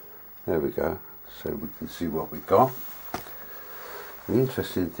 There we go, so we can see what we got. The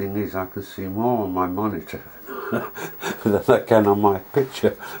interesting thing is I can see more on my monitor than I can on my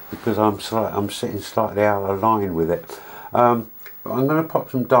picture, because I'm sitting slightly out of line with it. But I'm going to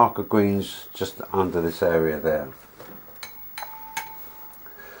pop some darker greens just under this area there.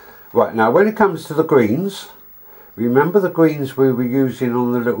 Right, now when it comes to the greens, remember the greens we were using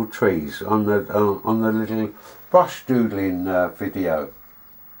on the little trees, on the little brush doodling video.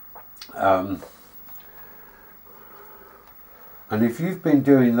 And if you've been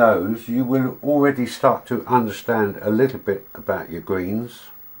doing those, you will already start to understand a little bit about your greens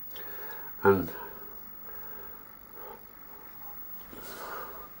and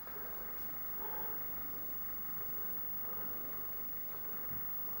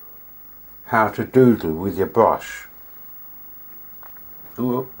how to doodle with your brush.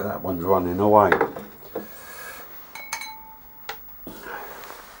 Oh, that one's running away.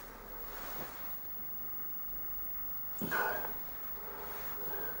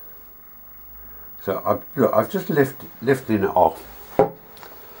 So I've just lifting it off.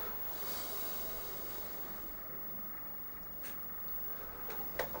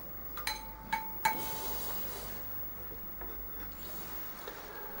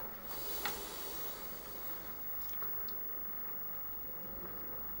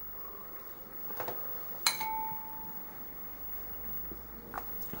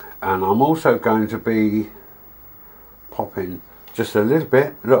 And I'm also going to be popping just a little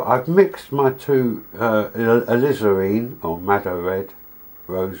bit. Look, I've mixed my two alizarin, or madder red,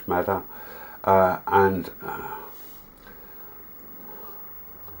 rose madder, and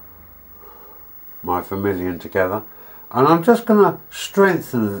my vermilion together. And I'm just going to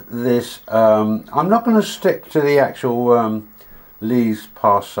strengthen this. I'm not going to stick to the actual leaves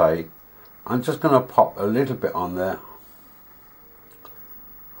per se. I'm just going to pop a little bit on there.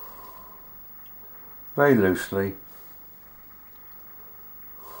 Very loosely.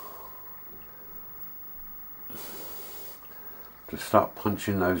 To start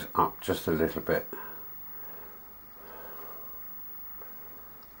punching those up just a little bit.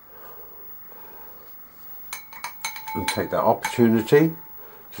 And take that opportunity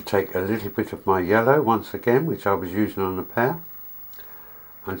to take a little bit of my yellow once again, which I was using on the pear,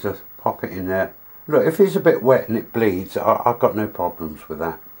 and just pop it in there. Look, if it's a bit wet and it bleeds, I've got no problems with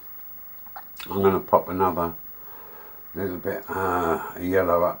that. I'm going to pop another little bit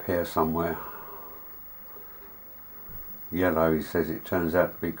yellow up here somewhere. Yellow, he says it turns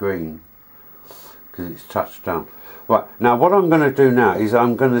out to be green because it's touched down. Right, now what I'm going to do now is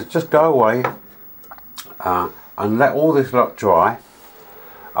I'm going to just go away and let all this lot dry,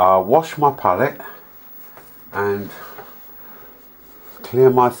 wash my palette and clear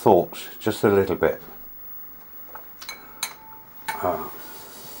my thoughts just a little bit.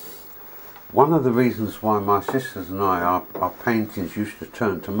 One of the reasons why my sisters and I, our paintings used to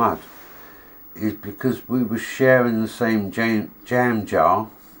turn to mud is because we were sharing the same jam jar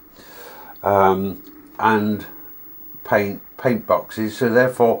and paint boxes, so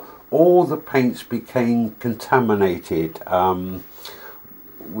therefore all the paints became contaminated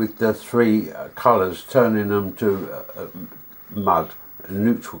with the three colours, turning them to mud,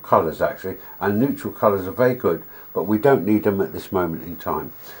 neutral colours actually, and neutral colours are very good, but we don't need them at this moment in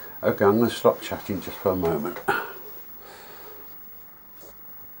time. Okay, I'm going to stop chatting just for a moment.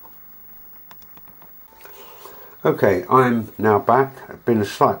 Okay, I'm now back. Been a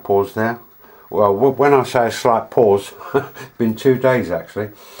slight pause there. Well, when I say a slight pause, it's been 2 days actually.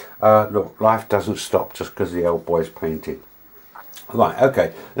 Look, life doesn't stop just because the old boy's painted. Right,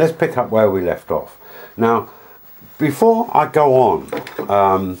 okay, let's pick up where we left off. Now, before I go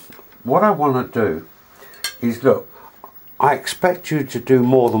on, what I want to do is, look, I expect you to do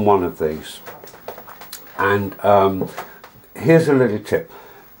more than one of these. And here's a little tip.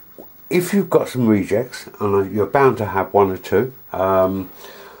 If you've got some rejects, and you're bound to have one or two,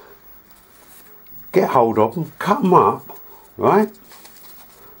 get hold of them, cut them up, right?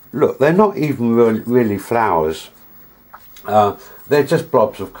 Look, they're not even really flowers. They're just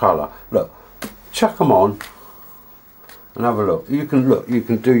blobs of colour. Look, chuck them on and have a look. You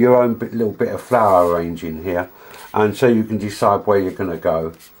can do your own little bit of flower arranging here, and so you can decide where you're going to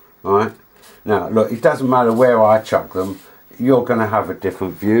go, right? Now, look, it doesn't matter where I chuck them. You're going to have a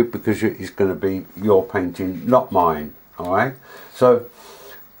different view because it's going to be your painting, not mine, all right? So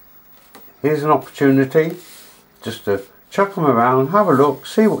here's an opportunity just to chuck them around, have a look,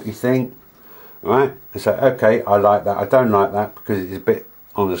 see what you think, right? And say, okay, I like that, I don't like that because it's a bit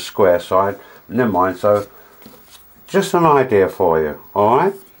on the square side, never mind. So just an idea for you, all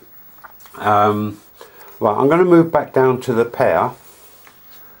right? Right, I'm going to move back down to the pear.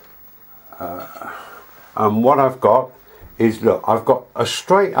 And what I've got is, look, I've got a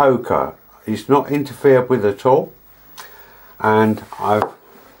straight ochre. It's not interfered with at all. And I've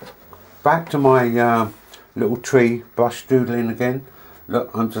back to my little tree brush doodling again. Look,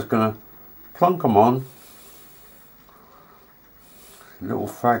 I'm just going to plonk them on. Little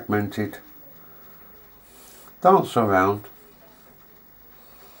fragmented. Dance around.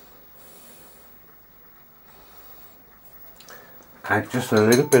 Add just a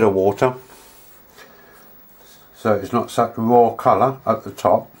little bit of water so it's not such raw colour at the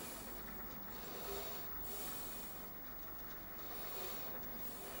top.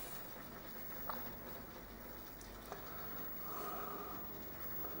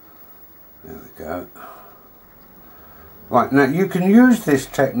 There we go. Right, now you can use this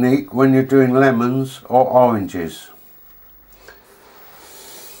technique when you're doing lemons or oranges.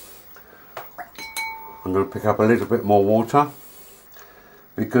 I'm going to pick up a little bit more water,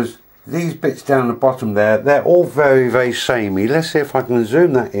 because these bits down the bottom there, they're all very, very samey. Let's see if I can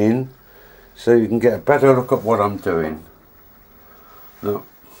zoom that in so you can get a better look at what I'm doing. Look,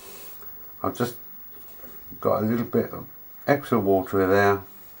 I've just got a little bit of extra water there,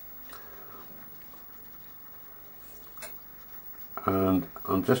 and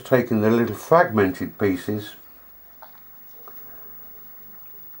I'm just taking the little fragmented pieces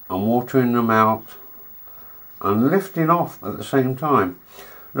and watering them out and lifting off at the same time.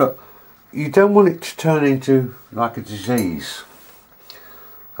 Look, you don't want it to turn into like a disease.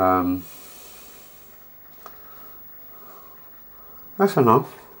 That's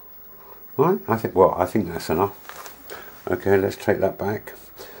enough, right? I think that's enough. Okay, let's take that back.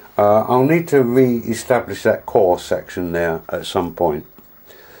 I'll need to re-establish that core section there at some point.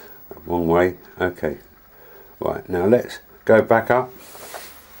 Wrong way. Okay. Right, now let's go back up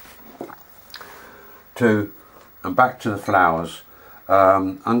to and back to the flowers.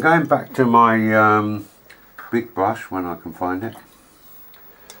 I'm going back to my big brush when I can find it.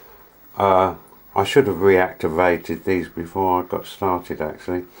 I should have reactivated these before I got started,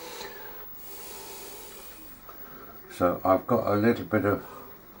 actually. So I've got a little bit of,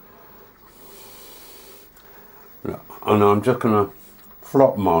 and I'm just going to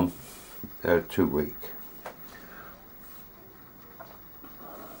flop them on. They're too weak.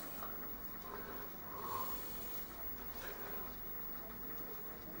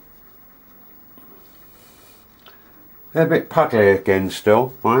 They're a bit puddly again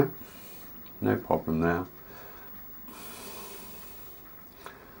still, right? No problem there.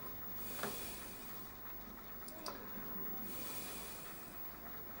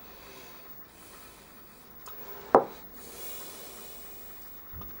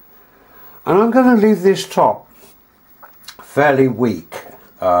 And I'm going to leave this top fairly weak.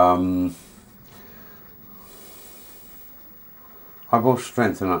 I will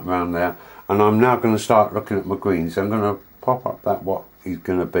strengthen up around there. And I'm now going to start looking at my greens. I'm going to pop up that what is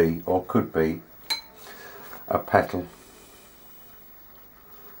going to be, or could be, a petal.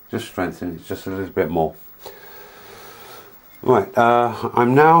 Just strengthen it just a little bit more. Right,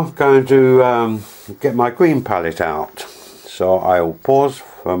 I'm now going to get my green palette out. So I'll pause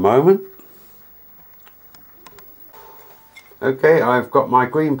for a moment. Okay, I've got my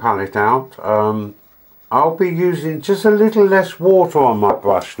green palette out. I'll be using just a little less water on my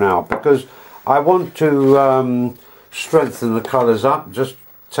brush now, because I want to strengthen the colours up, just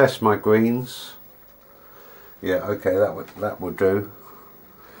test my greens. Yeah, okay, that would do.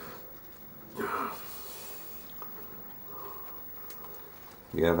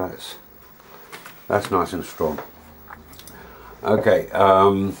 Yeah, that's nice and strong. Okay,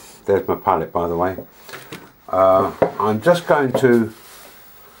 there's my palette, by the way. I'm just going to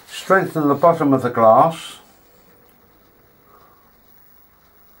strengthen the bottom of the glass.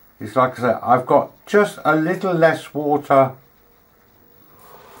 It's like I said, I've got just a little less water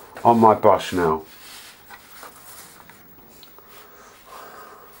on my brush now.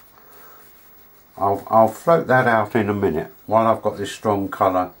 I'll float that out in a minute while I've got this strong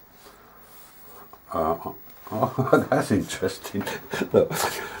colour. Oh, that's interesting. Look,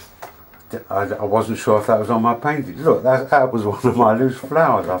 I wasn't sure if that was on my painting. Look, that was one of my loose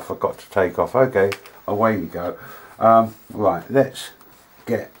flowers I forgot to take off. Okay, away you go. Right, let's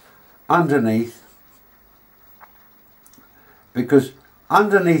get underneath, because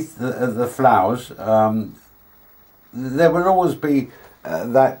underneath the flowers there will always be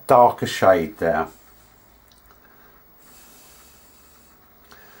that darker shade there.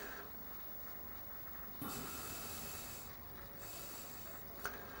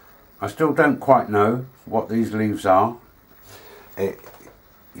 I still don't quite know what these leaves are. It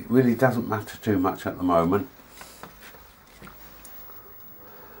really doesn't matter too much at the moment.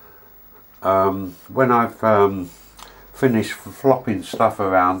 When I've finished flopping stuff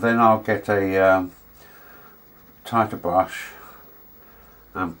around, then I'll get a tighter brush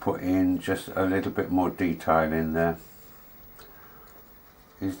and put in just a little bit more detail in there.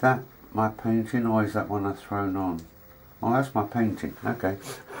 Is that my painting or is that one I've thrown on? Oh, that's my painting, okay.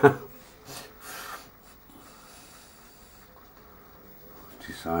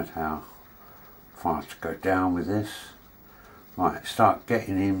 Decide how far to go down with this. Right, start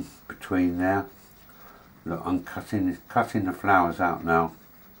getting in between there. Look, I'm cutting the flowers out now.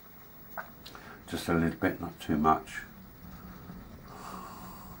 Just a little bit, not too much.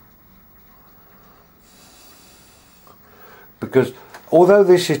 Because although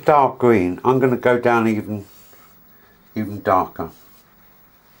this is dark green, I'm going to go down even darker.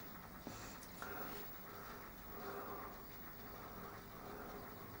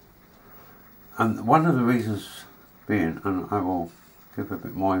 And one of the reasons being, and I will give a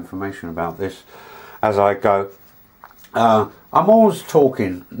bit more information about this as I go, I'm always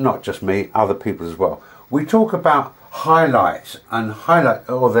talking, not just me, other people as well. We talk about highlights, and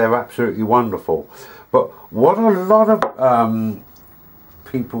they're absolutely wonderful. But what a lot of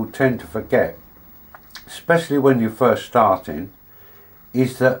people tend to forget, especially when you're first starting,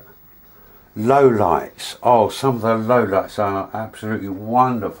 is that lowlights. Oh, some of the lowlights are absolutely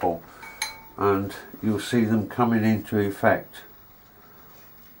wonderful, and you'll see them coming into effect.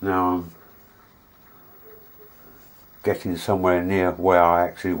 Now I'm getting somewhere near where I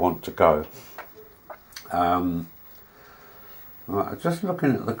actually want to go. Right, just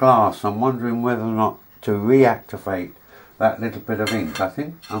looking at the glass, I'm wondering whether or not to reactivate that little bit of ink. I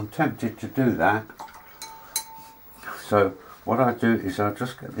think I'm tempted to do that. So what I do is I'll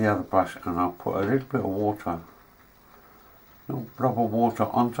just get the other brush and I'll put a little bit of water, a little blob of water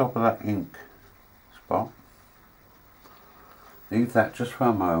on top of that ink spot. Leave that just for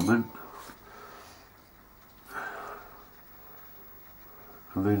a moment.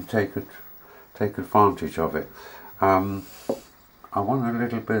 And then take advantage of it. I want a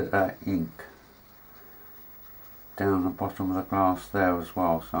little bit of that ink down the bottom of the glass there as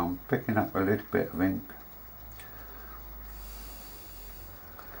well, so I'm picking up a little bit of ink.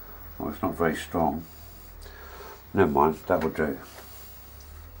 Well, it's not very strong. Never mind, that will do.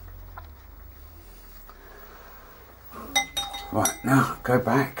 Right, now go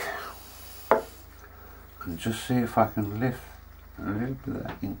back and just see if I can lift a little bit of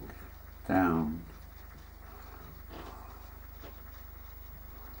that ink down.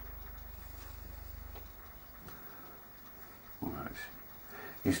 Right.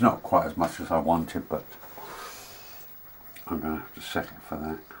 It's not quite as much as I wanted, but I'm going to have to settle for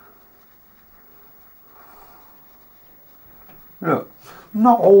that. Look,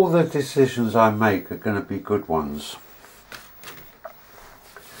 not all the decisions I make are going to be good ones,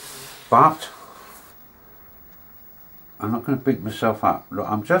 but I'm not going to beat myself up. Look,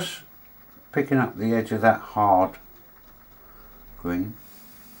 I'm just picking up the edge of that hard green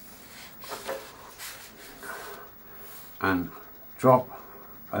and drop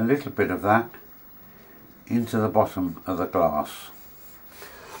a little bit of that into the bottom of the glass.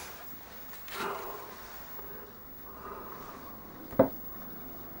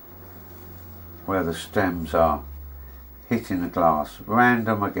 Where the stems are hitting the glass.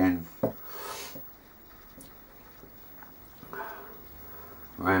 Random again.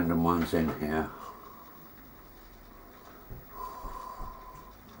 Random ones in here.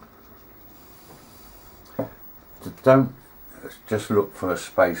 Don't just look for a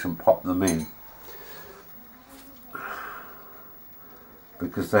space and pop them in,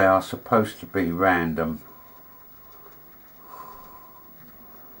 because they are supposed to be random.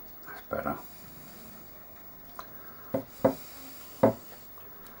 That's better.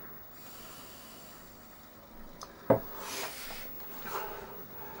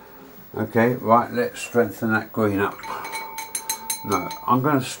 Okay, right, let's strengthen that green up. No, I'm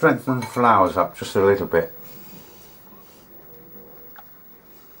going to strengthen the flowers up just a little bit.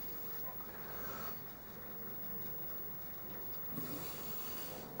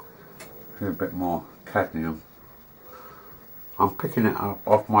 A little bit more cadmium. I'm picking it up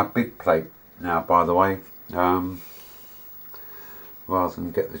off my big plate now, by the way, rather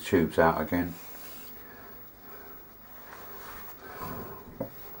than get the tubes out again.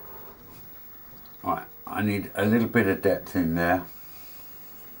 Right, I need a little bit of depth in there.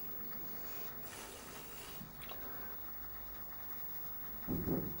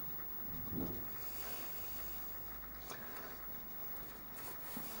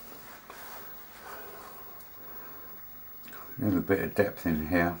 A little bit of depth in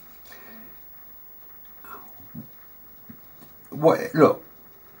here. Look,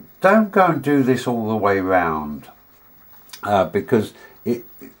 don't go and do this all the way round because it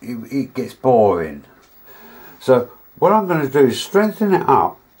gets boring. So what I'm going to do is strengthen it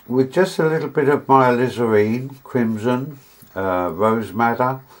up with just a little bit of my alizarin, crimson, rose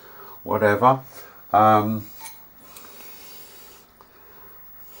madder, whatever. And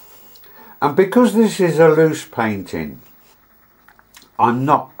because this is a loose painting, I'm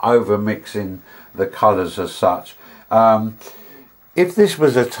not over mixing the colours as such. If this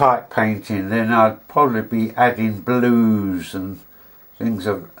was a tight painting, then I'd probably be adding blues and things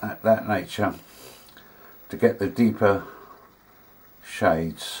of that nature to get the deeper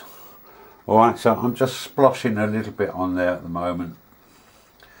shades. Alright, so I'm just splashing a little bit on there at the moment.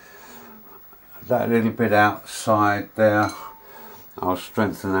 That little bit outside there, I'll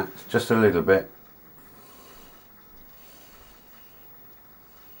strengthen that just a little bit.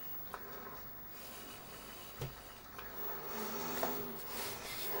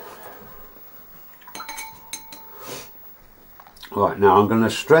 Right, now I'm going to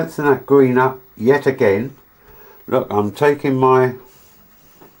strengthen that green up yet again. Look, I'm taking my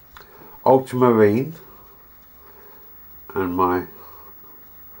ultramarine and my, I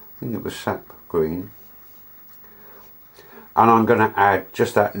think it was sap green, and I'm going to add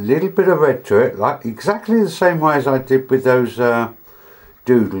just that little bit of red to it, like exactly the same way as I did with those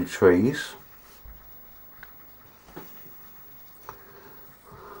doodle trees.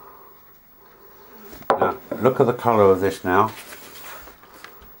 Now, look at the colour of this now.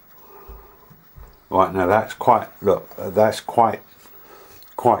 Right, now that's quite, look, that's quite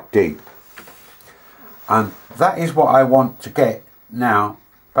deep. And that is what I want to get now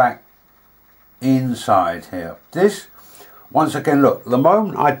back inside here. This, once again, look, the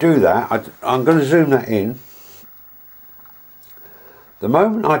moment I do that, I'm going to zoom that in. The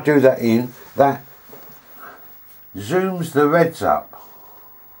moment I do that in, that zooms the reds up.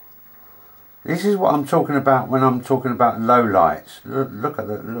 This is what I'm talking about when I'm talking about low lights. Look at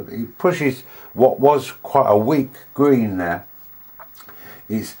that. Look, it pushes what was quite a weak green there.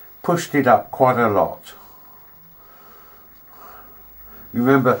 It's pushed it up quite a lot. You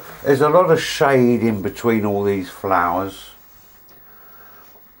remember, there's a lot of shade in between all these flowers.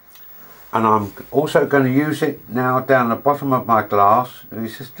 And I'm also going to use it now down the bottom of my glass.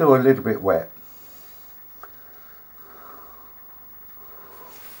 It's still a little bit wet.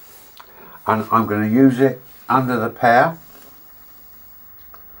 And I'm going to use it under the pear.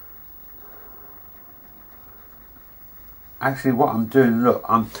 Actually, what I'm doing, look,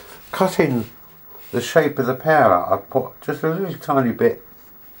 I'm cutting the shape of the pear out. I've put just a little tiny bit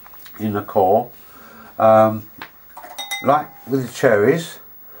in the core. Like with the cherries,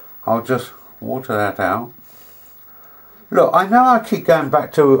 I'll just water that out. Look, I know I keep going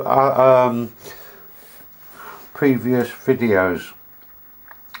back to previous videos.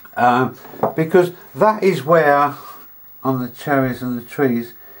 Because that is where, on the cherries and the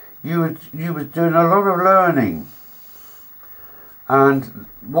trees, you were doing a lot of learning, and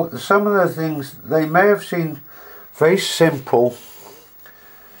some of the things they may have seemed very simple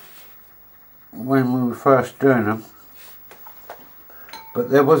when we were first doing them, but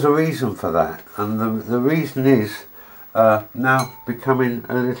there was a reason for that, and the reason is now becoming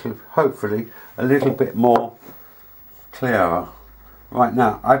a little, hopefully, a little bit more clearer. Right,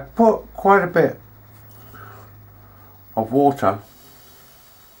 now, I put quite a bit of water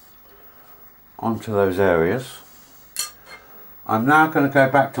onto those areas. I'm now going to go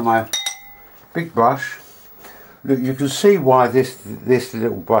back to my big brush. Look, you can see why this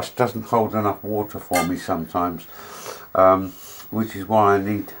little brush doesn't hold enough water for me sometimes, which is why I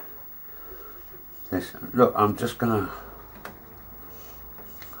need this. Look, I'm just going to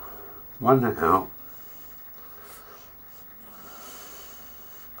run that out.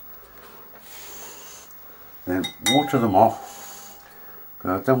 Then water them off.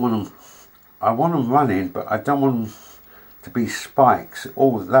 I don't want them. I want them running, but I don't want them to be spikes.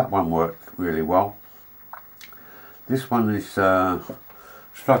 Oh, that one worked really well. This one is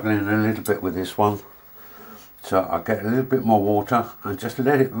struggling a little bit with this one, so I get a little bit more water and just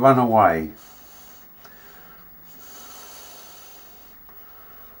let it run away.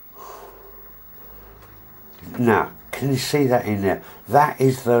 Now, can you see that in there? That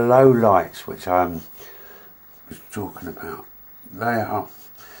is the low lights which I'm talking about. They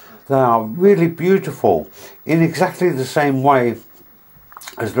are really beautiful in exactly the same way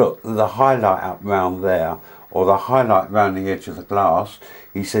as, look, the highlight up round there, or the highlight round the edge of the glass.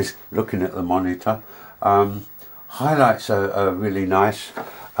 He says, looking at the monitor, highlights are really nice.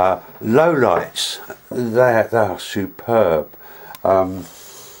 Low lights, they are superb. And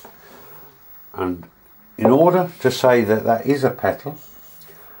in order to say that that is a petal,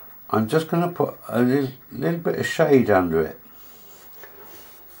 I'm just going to put a little bit of shade under it.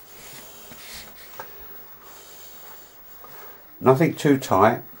 Nothing too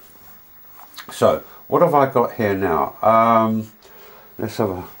tight. So what have I got here now? Let's have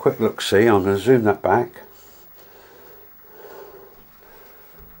a quick look see. I'm going to zoom that back.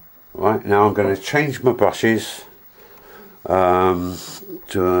 Right, now I'm going to change my brushes to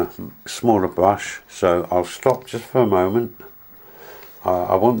a smaller brush, so I'll stop just for a moment.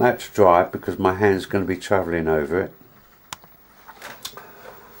 I want that to dry because my hand's going to be travelling over it.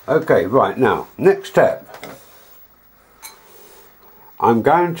 Okay, right, now next step, I'm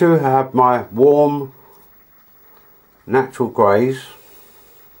going to have my warm natural greys,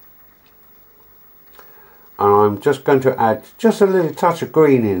 and I'm just going to add just a little touch of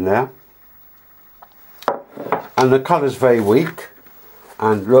green in there, and the colour's very weak.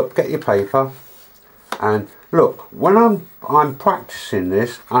 And look, get your paper, and look, when I'm practicing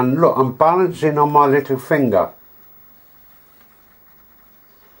this, and look, I'm balancing on my little finger.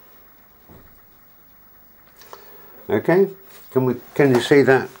 Okay, can you see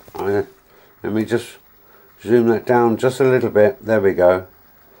that? Let me just zoom that down just a little bit. There we go.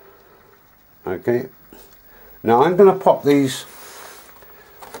 Okay, now I'm going to pop these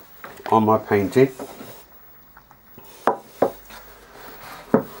on my painting.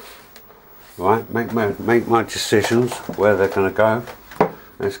 Right, make my decisions where they're going to go.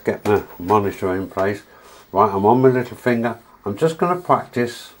 Let's get my monitor in place. Right, I'm on my little finger. I'm just going to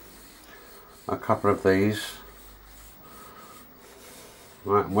practice a couple of these.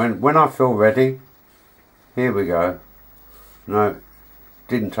 Right, when I feel ready, here we go. No,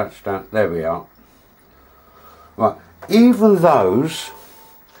 didn't touch that. There we are. Right, even those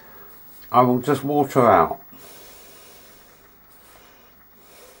I will just water out.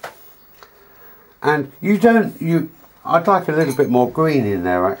 And I'd like a little bit more green in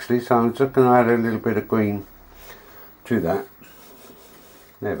there actually, so I'm just going to add a little bit of green to that.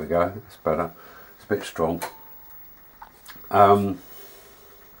 There we go, that's better. It's a bit strong. And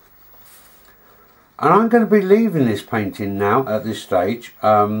I'm going to be leaving this painting now at this stage.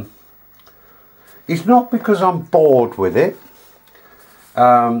 It's not because I'm bored with it.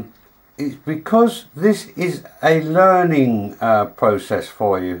 It's because this is a learning process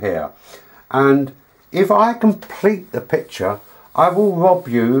for you here. And if I complete the picture, I will rob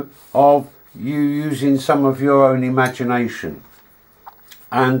you of you using some of your own imagination.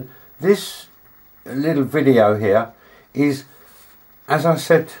 And this little video here is, as I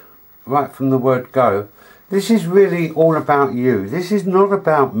said right from the word go, this is really all about you. This is not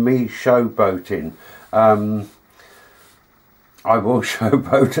about me showboating. I will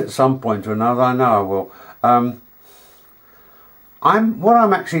showboat at some point or another, I know I will. What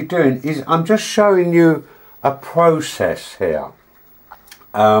I'm actually doing is I'm just showing you a process here.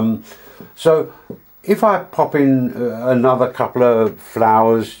 So if I pop in another couple of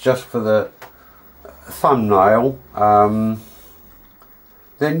flowers just for the thumbnail,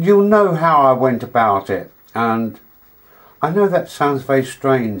 then you'll know how I went about it. And I know that sounds very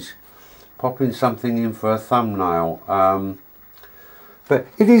strange, popping something in for a thumbnail, but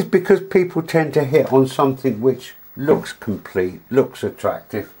it is because people tend to hit on something which looks complete, looks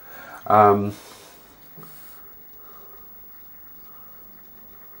attractive. And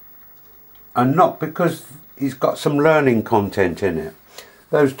not because he's got some learning content in it.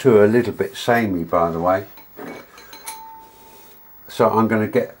 Those two are a little bit samey, by the way. So I'm going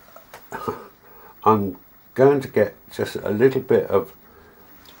to get just a little bit of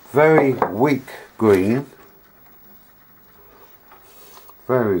very weak green,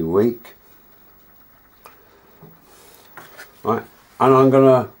 very weak. Right, and I'm going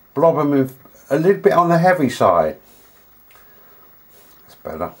to blob them in a little bit on the heavy side. That's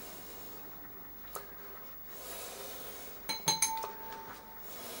better.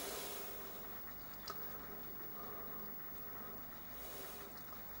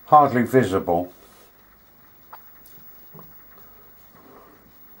 Hardly visible.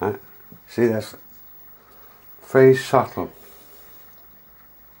 See, that's very subtle.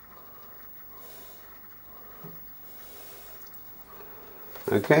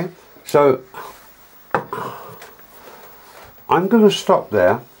 Okay, so I'm going to stop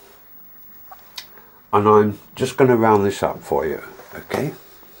there, and I'm just going to round this up for you. Okay.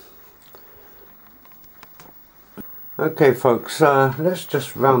 Okay, folks, let's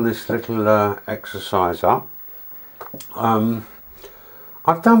just round this little exercise up.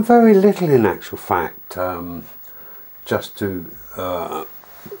 I've done very little in actual fact, just to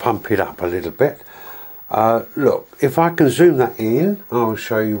pump it up a little bit. Look, if I can zoom that in, I'll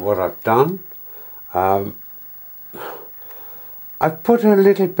show you what I've done. I've put a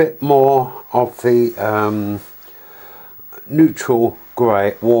little bit more of the neutral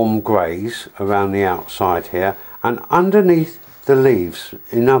grey, warm greys around the outside here, and underneath the leaves.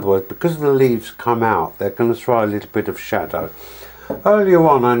 In other words, because the leaves come out, they're going to throw a little bit of shadow. Earlier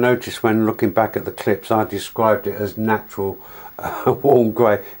on, I noticed when looking back at the clips, I described it as natural warm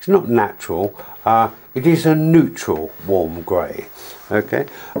grey. It's not natural, it is a neutral warm grey. Okay,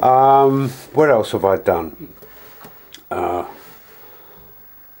 what else have I done?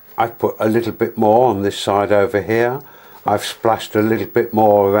 I've put a little bit more on this side over here. I've splashed a little bit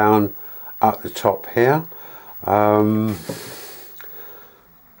more around at the top here.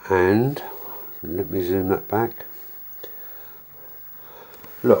 And let me zoom that back.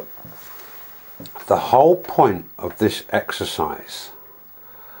 Look, the whole point of this exercise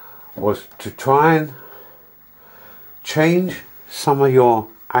was to try and change some of your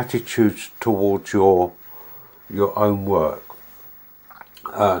attitudes towards your own work,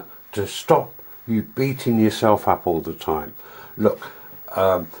 to stop you beating yourself up all the time. Look,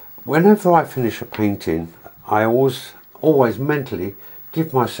 whenever I finish a painting, I always mentally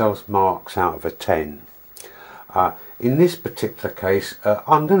give myself marks out of a 10. In this particular case,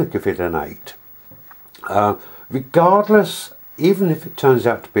 I'm going to give it an 8. Regardless, even if it turns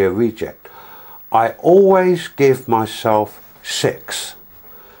out to be a reject, I always give myself 6,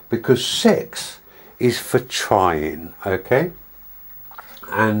 because 6 is for trying, okay?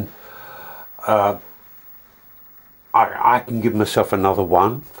 And I can give myself another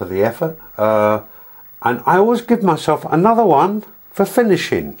 1 for the effort, and I always give myself another 1 for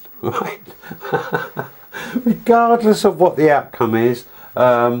finishing, right? Regardless of what the outcome is.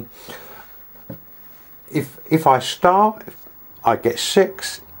 If I start, I get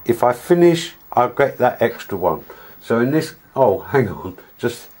 6. If I finish, I'll get that extra 1. So in this, oh, hang on,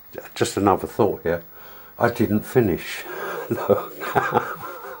 just another thought here. I didn't finish. Look.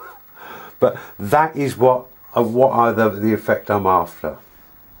 But that is the effect I'm after.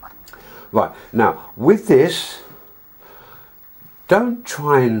 Right, now with this, don't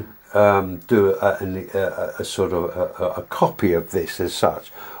try and do a sort of a copy of this as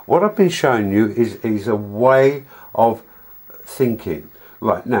such. What I've been showing you is a way of thinking.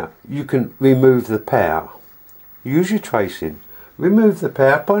 Right, now you can remove the pear. Use your tracing. Remove the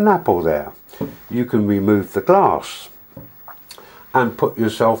pear, put an apple there. You can remove the glass and put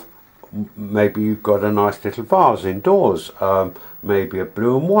yourself, maybe you've got a nice little vase indoors, maybe a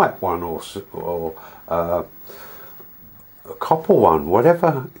blue and white one, or a copper one,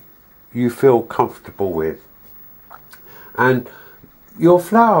 whatever you feel comfortable with. And your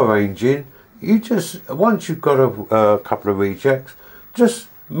flower arranging, you just, once you've got a couple of rejects, just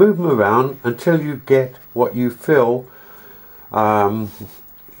move them around until you get what you feel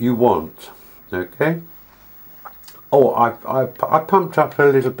you want. Okay. Oh, I pumped up a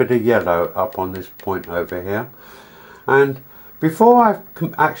little bit of yellow up on this point over here, and before I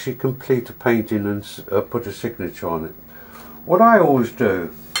actually complete a painting and put a signature on it, what I always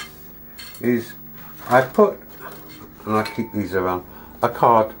do is I put, and I keep these around, a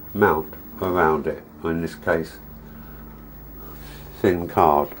card mount around it, or in this case thin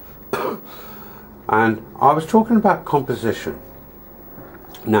card. And I was talking about composition.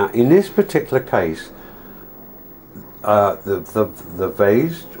 Now in this particular case, the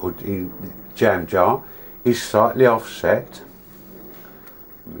vase or the jam jar is slightly offset.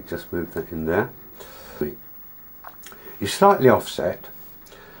 Let me just move that in there. It's slightly offset,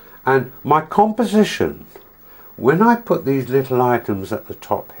 and my composition, when I put these little items at the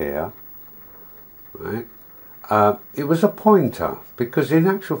top here, right, it was a pointer, because in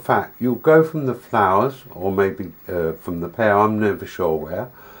actual fact you'll go from the flowers, or maybe from the pear, I'm never sure where.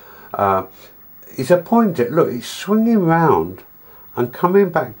 It's a pointer. Look, it's swinging round and coming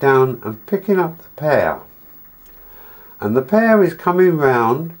back down and picking up the pear, and the pear is coming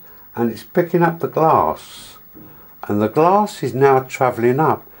round and it's picking up the glass, and the glass is now travelling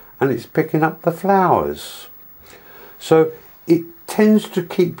up and it's picking up the flowers. So it tends to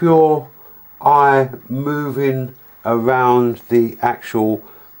keep your eye moving around the actual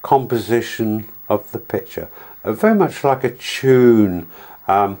composition of the picture, very much like a tune.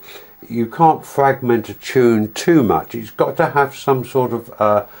 You can't fragment a tune too much. It's got to have some sort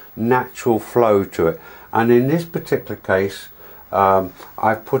of natural flow to it, and in this particular case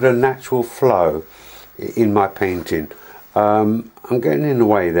I've put a natural flow in my painting. I'm getting in the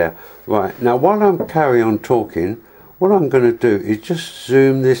way there. Right, now while I'm carry on talking, what I'm going to do is just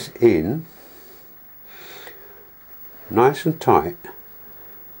zoom this in nice and tight,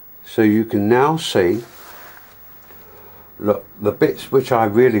 So you can now see, look, the bits which I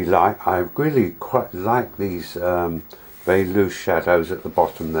really like. I really quite like these very loose shadows at the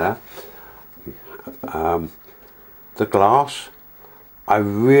bottom there. The glass, I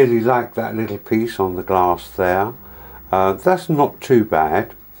really like that little piece on the glass there. That's not too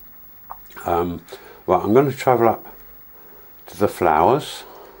bad. Well, I'm going to travel up to the flowers.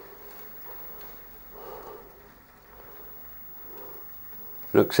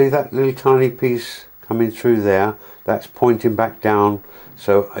 Look, see that little tiny piece coming through there? That's pointing back down,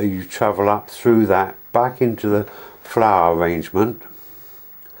 so you travel up through that, back into the flower arrangement.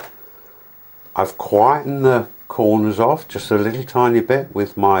 I've quietened the corners off just a little tiny bit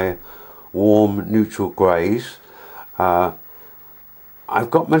with my warm neutral greys. I've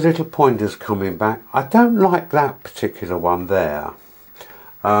got my little pointers coming back. I don't like that particular one there.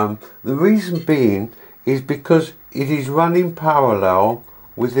 The reason being is because it is running parallel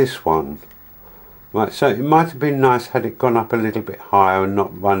with this one. Right, so it might have been nice had it gone up a little bit higher and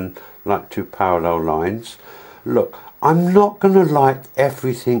not run like two parallel lines. Look, I'm not going to like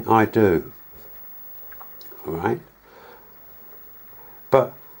everything I do. Alright?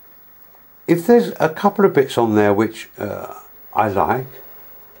 But if there's a couple of bits on there which I like,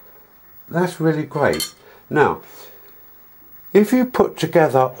 that's really great. Now, if you put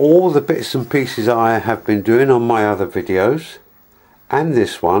together all the bits and pieces I have been doing on my other videos and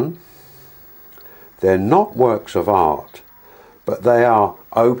this one, they're not works of art, but they are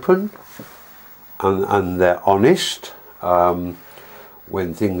open and they're honest.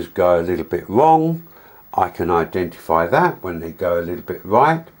 When things go a little bit wrong, I can identify that. When they go a little bit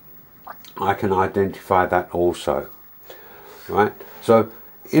right, I can identify that also. Right? So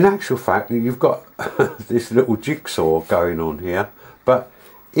in actual fact, you've got this little jigsaw going on here, but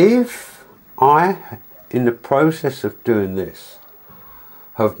if I, in the process of doing this,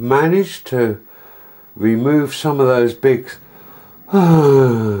 have managed to remove some of those big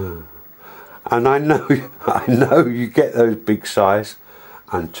and I know you get those big sighs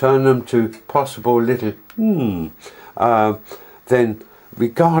and turn them to possible little then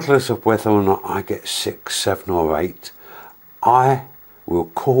regardless of whether or not I get 6, 7 or 8, I will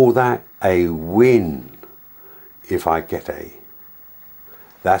call that a win if I get a.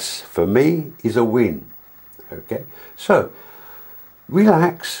 That's, for me, is a win. Okay, so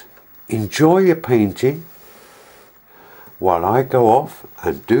relax, enjoy your painting while I go off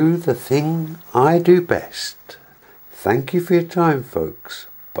and do the thing I do best. Thank you for your time, folks.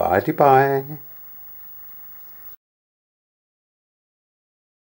 Bye-bye.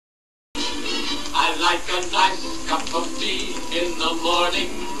 I like a nice cup of tea in the morning,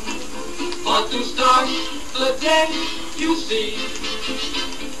 for to start the day, you see.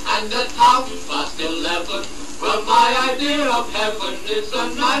 And at 11:30, well, my idea of heaven is a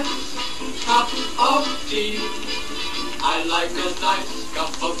nice cup of tea. I like a nice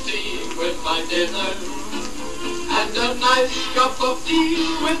cup of tea with my dinner, and a nice cup of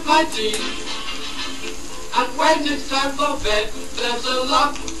tea with my tea. And when it's time for bed, there's a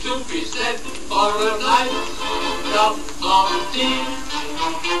lot to be said for a nice cup of tea.